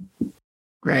on,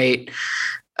 right?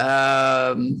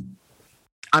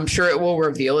 I'm sure it will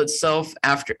reveal itself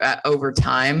over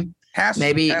time.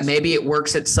 Maybe it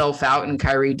works itself out and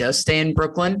Kyrie does stay in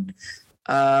Brooklyn.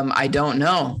 I don't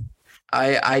know.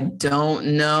 I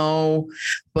don't know,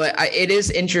 but it is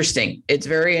interesting. It's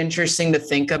very interesting to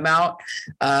think about.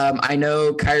 I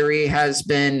know Kyrie has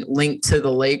been linked to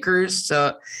the Lakers.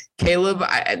 So Caleb,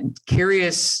 I'm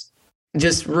curious.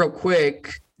 Just real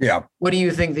quick. Yeah. What do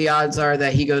you think the odds are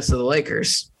that he goes to the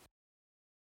Lakers?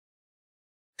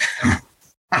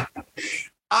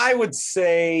 I would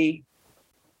say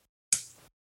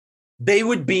they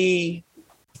would be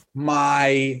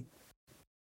my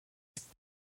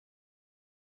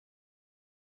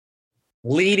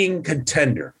leading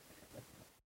contender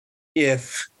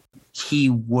if he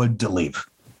would to leave.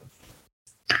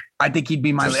 I think he'd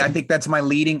be I think that's my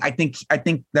leading. I think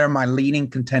they're my leading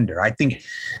contender. I think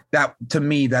that to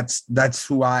me, that's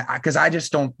who because I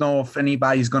just don't know if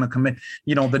anybody's going to commit.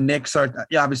 The Knicks are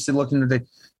obviously looking at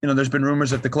there's been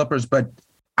rumors of the Clippers, but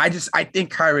I think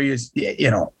Kyrie is,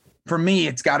 for me,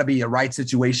 it's got to be a right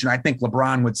situation. I think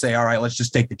LeBron would say, all right, let's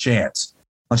just take the chance.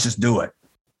 Let's just do it.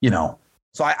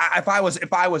 So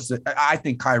I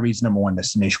think Kyrie's number one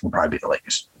destination would probably be the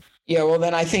Lakers. Yeah. Well,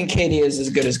 then I think KD is as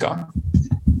good as gone.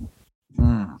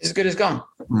 As good as gone.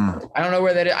 I don't know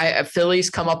where that is.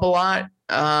 Philly's come up a lot.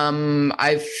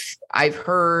 I've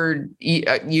heard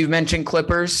you mentioned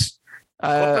Clippers.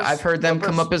 I've heard them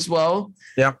come up as well.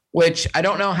 Yeah. Which I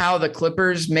don't know how the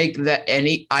Clippers make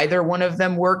either one of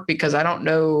them work because I don't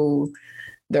know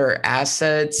their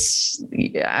assets.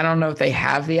 I don't know if they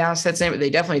have the assets.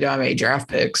 They definitely don't have any draft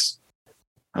picks.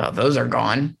 Those are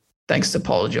gone. thanks to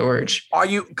Paul George. Are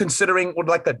you considering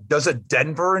does a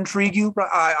Denver intrigue you?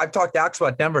 I've talked to Alex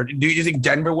about Denver. Do you think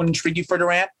Denver would intrigue you for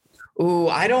Durant? Ooh,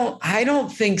 I don't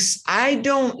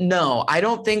know. I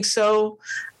don't think so.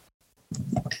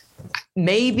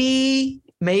 Maybe.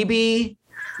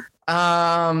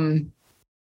 Tell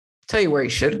you where he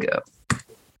should go.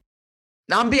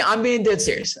 No, I'm being dead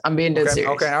serious. Serious.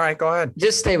 Okay. All right. Go ahead.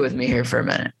 Just stay with me here for a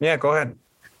minute. Yeah, go ahead.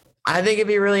 I think it'd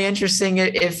be really interesting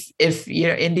if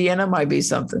Indiana might be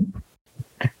something.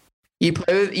 You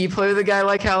play with a guy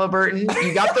like Halliburton.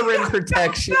 You got the rim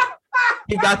protection.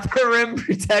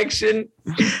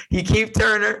 You keep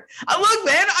Turner. Look,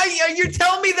 man, you're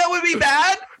telling me that would be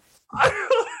bad?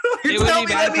 It would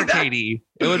be bad for KD.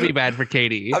 It would be bad for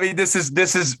KD. I mean, this is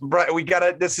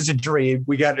right. This is a dream.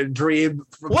 We got a dream.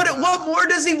 What more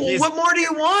does he? What more do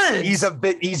you want? He's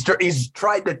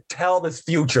trying to tell this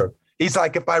future. He's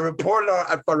like, if I report it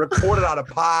on a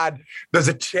pod, there's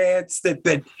a chance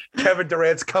that Kevin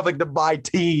Durant's coming to my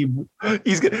team.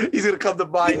 He's gonna come to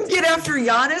my team. Get after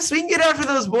Giannis. We can get after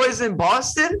those boys in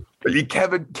Boston.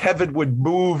 Kevin would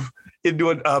move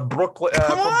into a Brooklyn.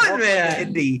 Come on, Brooklyn, man.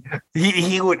 Indy.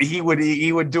 He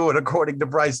would do it according to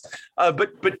Bryce.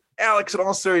 But Alex, in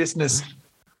all seriousness,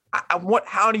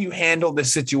 how do you handle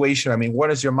this situation? I mean, where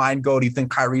does your mind go? Do you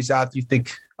think Kyrie's out? Do you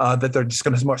think that they're just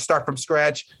going to start from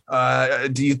scratch?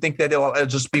 Do you think that it'll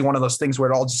just be one of those things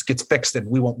where it all just gets fixed and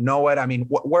we won't know it? I mean,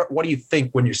 what do you think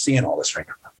when you're seeing all this right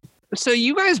now? So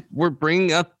you guys were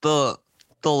bringing up the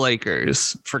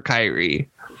Lakers for Kyrie.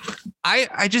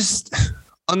 I just,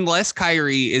 unless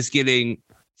Kyrie is getting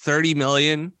 $30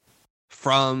 million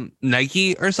from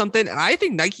Nike or something, and I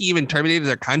think Nike even terminated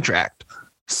their contract.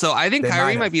 So I think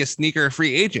Kyrie might be a sneaker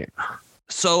free agent.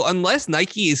 So unless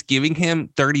Nike is giving him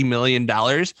 $30 million,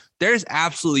 there's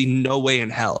absolutely no way in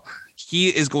hell he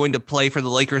is going to play for the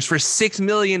Lakers for $6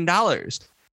 million.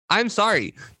 I'm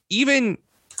sorry. Even,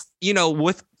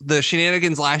 with the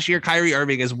shenanigans last year, Kyrie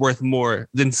Irving is worth more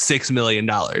than $6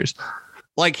 million.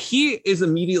 Like, he is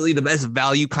immediately the best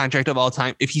value contract of all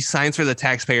time if he signs for the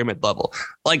taxpayer mid-level.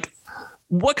 Like,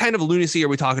 what kind of lunacy are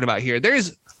we talking about here?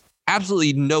 There's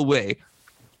absolutely no way.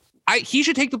 He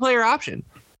should take the player option.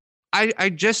 I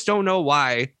just don't know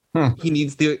why he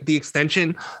needs the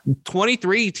extension.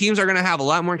 23 teams are going to have a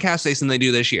lot more cap space than they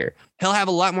do this year. He'll have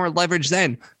a lot more leverage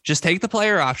then. Just take the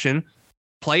player option,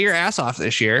 play your ass off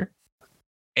this year,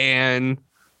 and,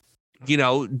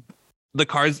 the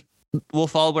cards will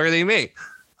fall where they may.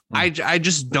 I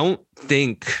just don't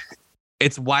think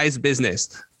it's wise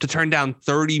business to turn down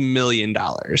 $30 million.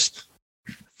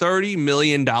 $30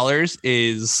 million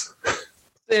is...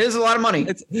 It is a lot of money.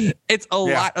 It's a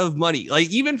lot of money. Like,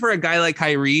 even for a guy like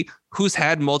Kyrie, who's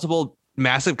had multiple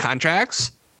massive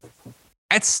contracts,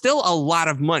 it's still a lot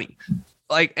of money.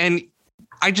 Like, and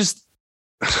I just,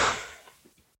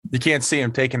 you can't see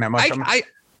him taking that much.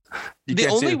 The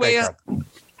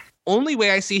only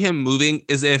way I see him moving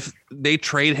is if they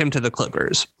trade him to the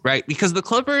Clippers, right? Because the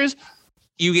Clippers,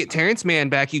 you get Terrence Mann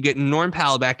back, you get Norm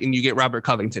Powell back, and you get Robert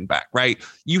Covington back, right?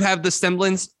 You have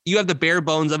the bare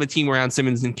bones of a team around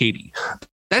Simmons and KD.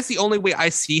 That's the only way I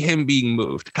see him being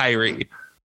moved, Kyrie.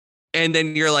 And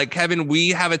then you're like, Kevin, we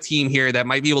have a team here that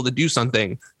might be able to do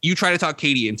something. You try to talk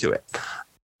KD into it.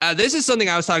 This is something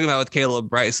I was talking about with Caleb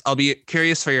Bryce. I'll be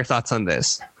curious for your thoughts on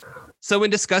this. So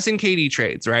when discussing KD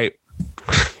trades, right?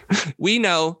 We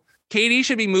know KD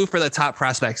should be moved for the top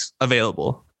prospects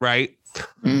available, right?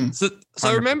 So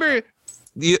remember,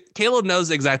 Caleb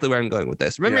knows exactly where I'm going with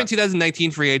this. Remember in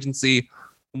 2019 free agency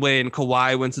when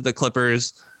Kawhi went to the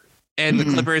Clippers and the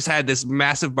Clippers had this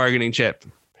massive bargaining chip,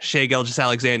 Shai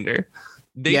Gilgeous-Alexander.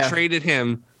 They traded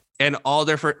him and all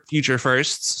their future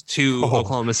firsts to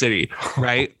Oklahoma City,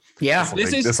 right? Yeah.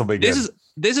 This will be good.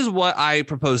 This is what I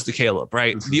proposed to Caleb,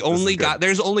 right?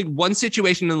 There's only one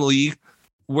situation in the league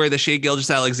where the Shai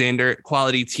Gilgeous-Alexander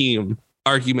quality team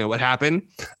argument would happen.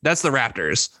 That's the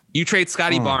Raptors. You trade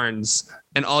Scotty Barnes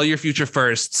and all your future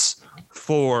firsts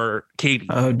for KD.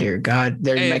 Oh dear God.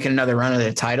 They're making another run of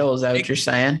the title. Is that what you're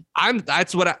saying? I'm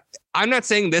not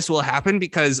saying this will happen,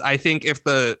 because I think if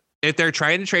they're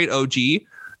trying to trade OG,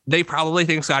 they probably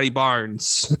think Scotty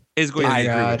Barnes is going to be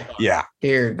God. Yeah.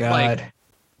 Dear God.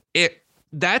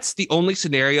 That's the only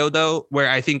scenario though where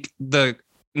I think the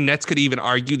Nets could even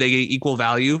argue they get equal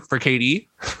value for KD.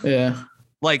 Yeah.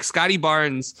 Like Scotty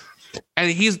Barnes,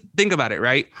 and think about it,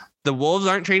 right? The Wolves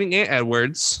aren't trading Ant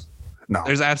Edwards. No.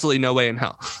 There's absolutely no way in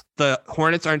hell. The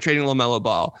Hornets aren't trading LaMelo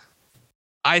Ball.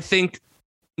 I think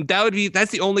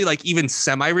that's the only even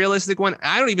semi-realistic one.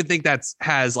 I don't even think has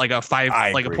a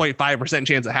 0.5%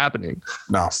 chance of happening.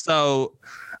 No. So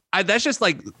that's just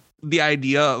the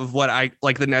idea of what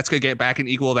the Nets could get back in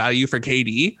equal value for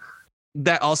KD,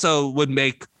 that also would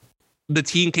make the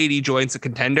team KD joins a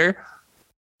contender.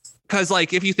 Because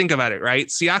like, if you think about it, right,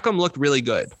 Siakam looked really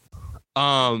good.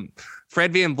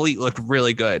 Fred VanVleet looked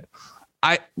really good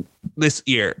this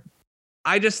year.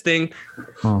 I just think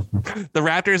the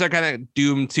Raptors are kind of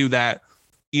doomed to that,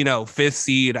 5th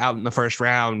seed out in the first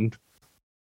round,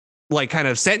 like kind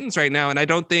of sentence right now. And I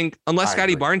don't think, unless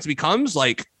Scotty Barnes becomes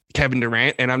like Kevin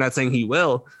Durant, and I'm not saying he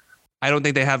will, I don't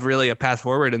think they have really a path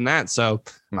forward in that. So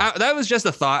that was just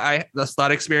a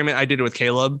thought experiment I did with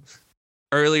Caleb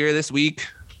earlier this week.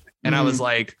 And I was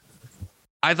like,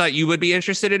 I thought you would be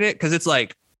interested in it because it's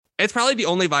like, it's probably the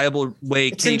only viable way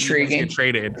it's intriguing. Get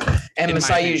traded. And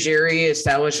Masai Ujiri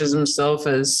establishes himself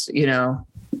as,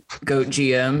 GOAT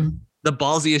GM. The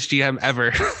ballsiest GM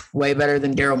ever. Way better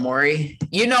than Daryl Morey.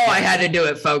 I had to do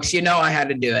it, folks. I had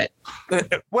to do it.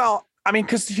 Well, I mean,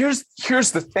 because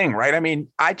here's the thing, right? I mean,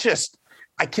 I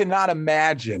cannot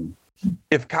imagine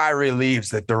if Kyrie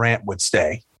leaves that Durant would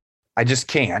stay. I just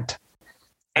can't.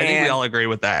 I think we all agree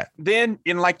with that. Then,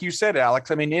 like you said,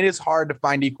 Alex, I mean, it is hard to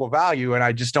find equal value, and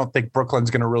I just don't think Brooklyn's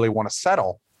going to really want to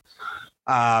settle.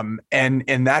 And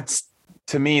that's,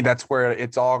 to me, that's where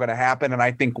it's all going to happen. And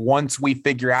I think once we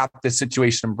figure out the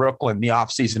situation in Brooklyn, the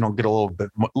offseason will get a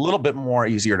little bit more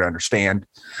easier to understand,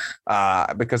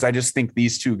 because I just think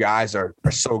these two guys are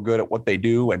so good at what they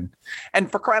do.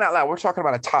 And for crying out loud, we're talking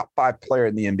about a top 5 player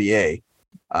in the NBA.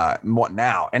 What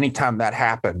now? Anytime that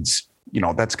happens,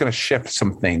 that's going to shift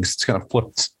some things. It's going to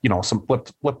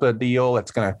flip the deal.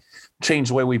 It's going to change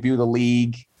the way we view the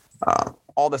league,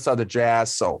 all this other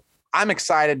jazz. So I'm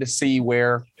excited to see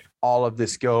where all of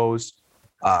this goes.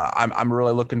 I'm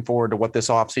really looking forward to what this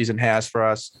offseason has for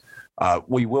us.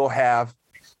 We will have,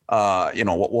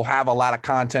 we'll have a lot of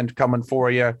content coming for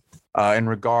you in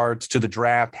regards to the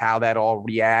draft, how that all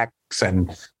reacts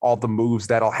and all the moves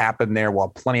that'll happen there. We'll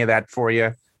have plenty of that for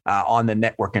you. On the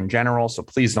network in general. So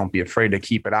please don't be afraid to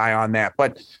keep an eye on that.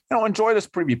 But, enjoy this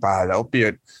preview pod. I hope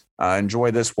you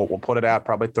enjoy this. We'll put it out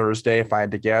probably Thursday, if I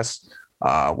had to guess.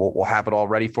 We'll have it all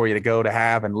ready for you to go to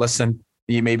have and listen.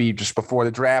 Maybe just before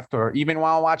the draft or even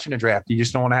while watching the draft. You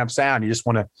just don't want to have sound. You just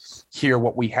want to hear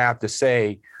what we have to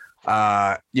say.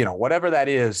 Whatever that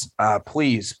is,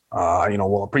 please,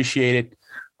 we'll appreciate it.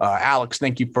 Alex,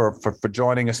 thank you for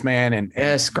joining us, man. And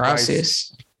yes,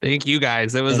 gracias. Thank you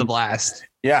guys. It was a blast.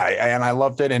 Yeah, and I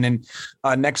loved it. And then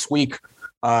next week,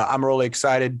 I'm really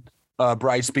excited,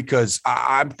 Bryce, because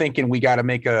I'm thinking we got to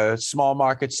make a small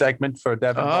market segment for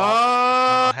Devin.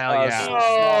 Oh, hell yeah.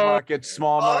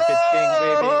 Small market king,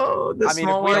 baby. The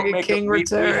small market king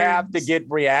returns. We have to get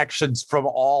reactions from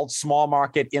all small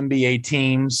market NBA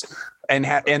teams and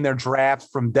their drafts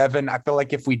from Devin. I feel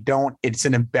like if we don't, it's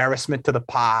an embarrassment to the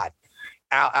pod.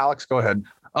 Alex, go ahead.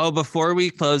 Oh, before we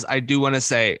close, I do want to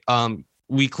say,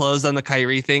 we closed on the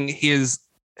Kyrie thing. His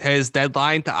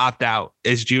deadline to opt out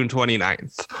is June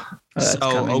 29th.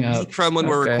 So a week from when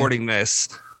we're recording this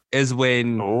is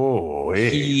when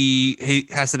he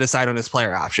has to decide on his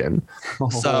player option.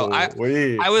 So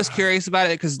I was curious about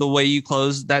it because the way you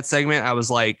closed that segment, I was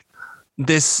like,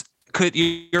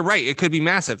 you're right. It could be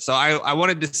massive. So I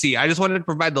wanted to see. I just wanted to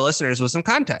provide the listeners with some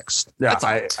context. Yeah,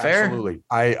 it's fair. Absolutely.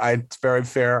 It's very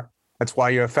fair. That's why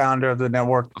you're a founder of the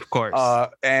network. Of course.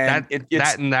 And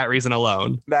that reason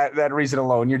alone. That reason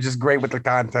alone. You're just great with the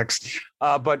context.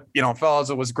 But,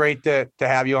 fellas, it was great to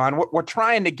have you on. We're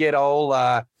trying to get old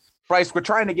Bryce, we're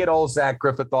trying to get old Zach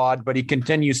Griffith on, but he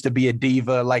continues to be a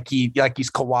diva, like he's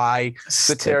Kawhi.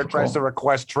 Sits there, tries to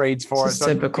request trades for us.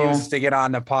 Typical. To get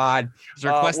on the pod. He's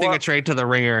requesting a trade to the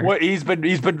Ringer. He's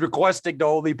been requesting to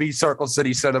only be Circle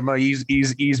City Cinema.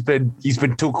 He's been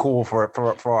too cool for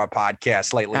our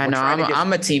podcast lately. I know.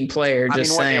 I'm a team player.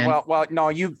 Saying.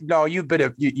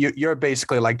 You're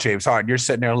basically like James Harden. You're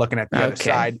sitting there looking at the other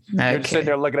side. You're sitting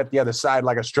there looking at the other side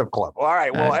like a strip club. All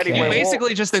right. Well, anyway, you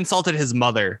basically just insulted his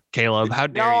mother, Caleb. How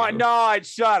dare you? No,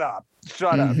 shut up.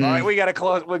 Shut up. All right, we got to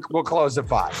close. We'll close at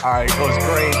 5. All right, it was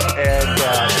great. And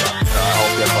I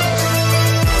hope you have fun.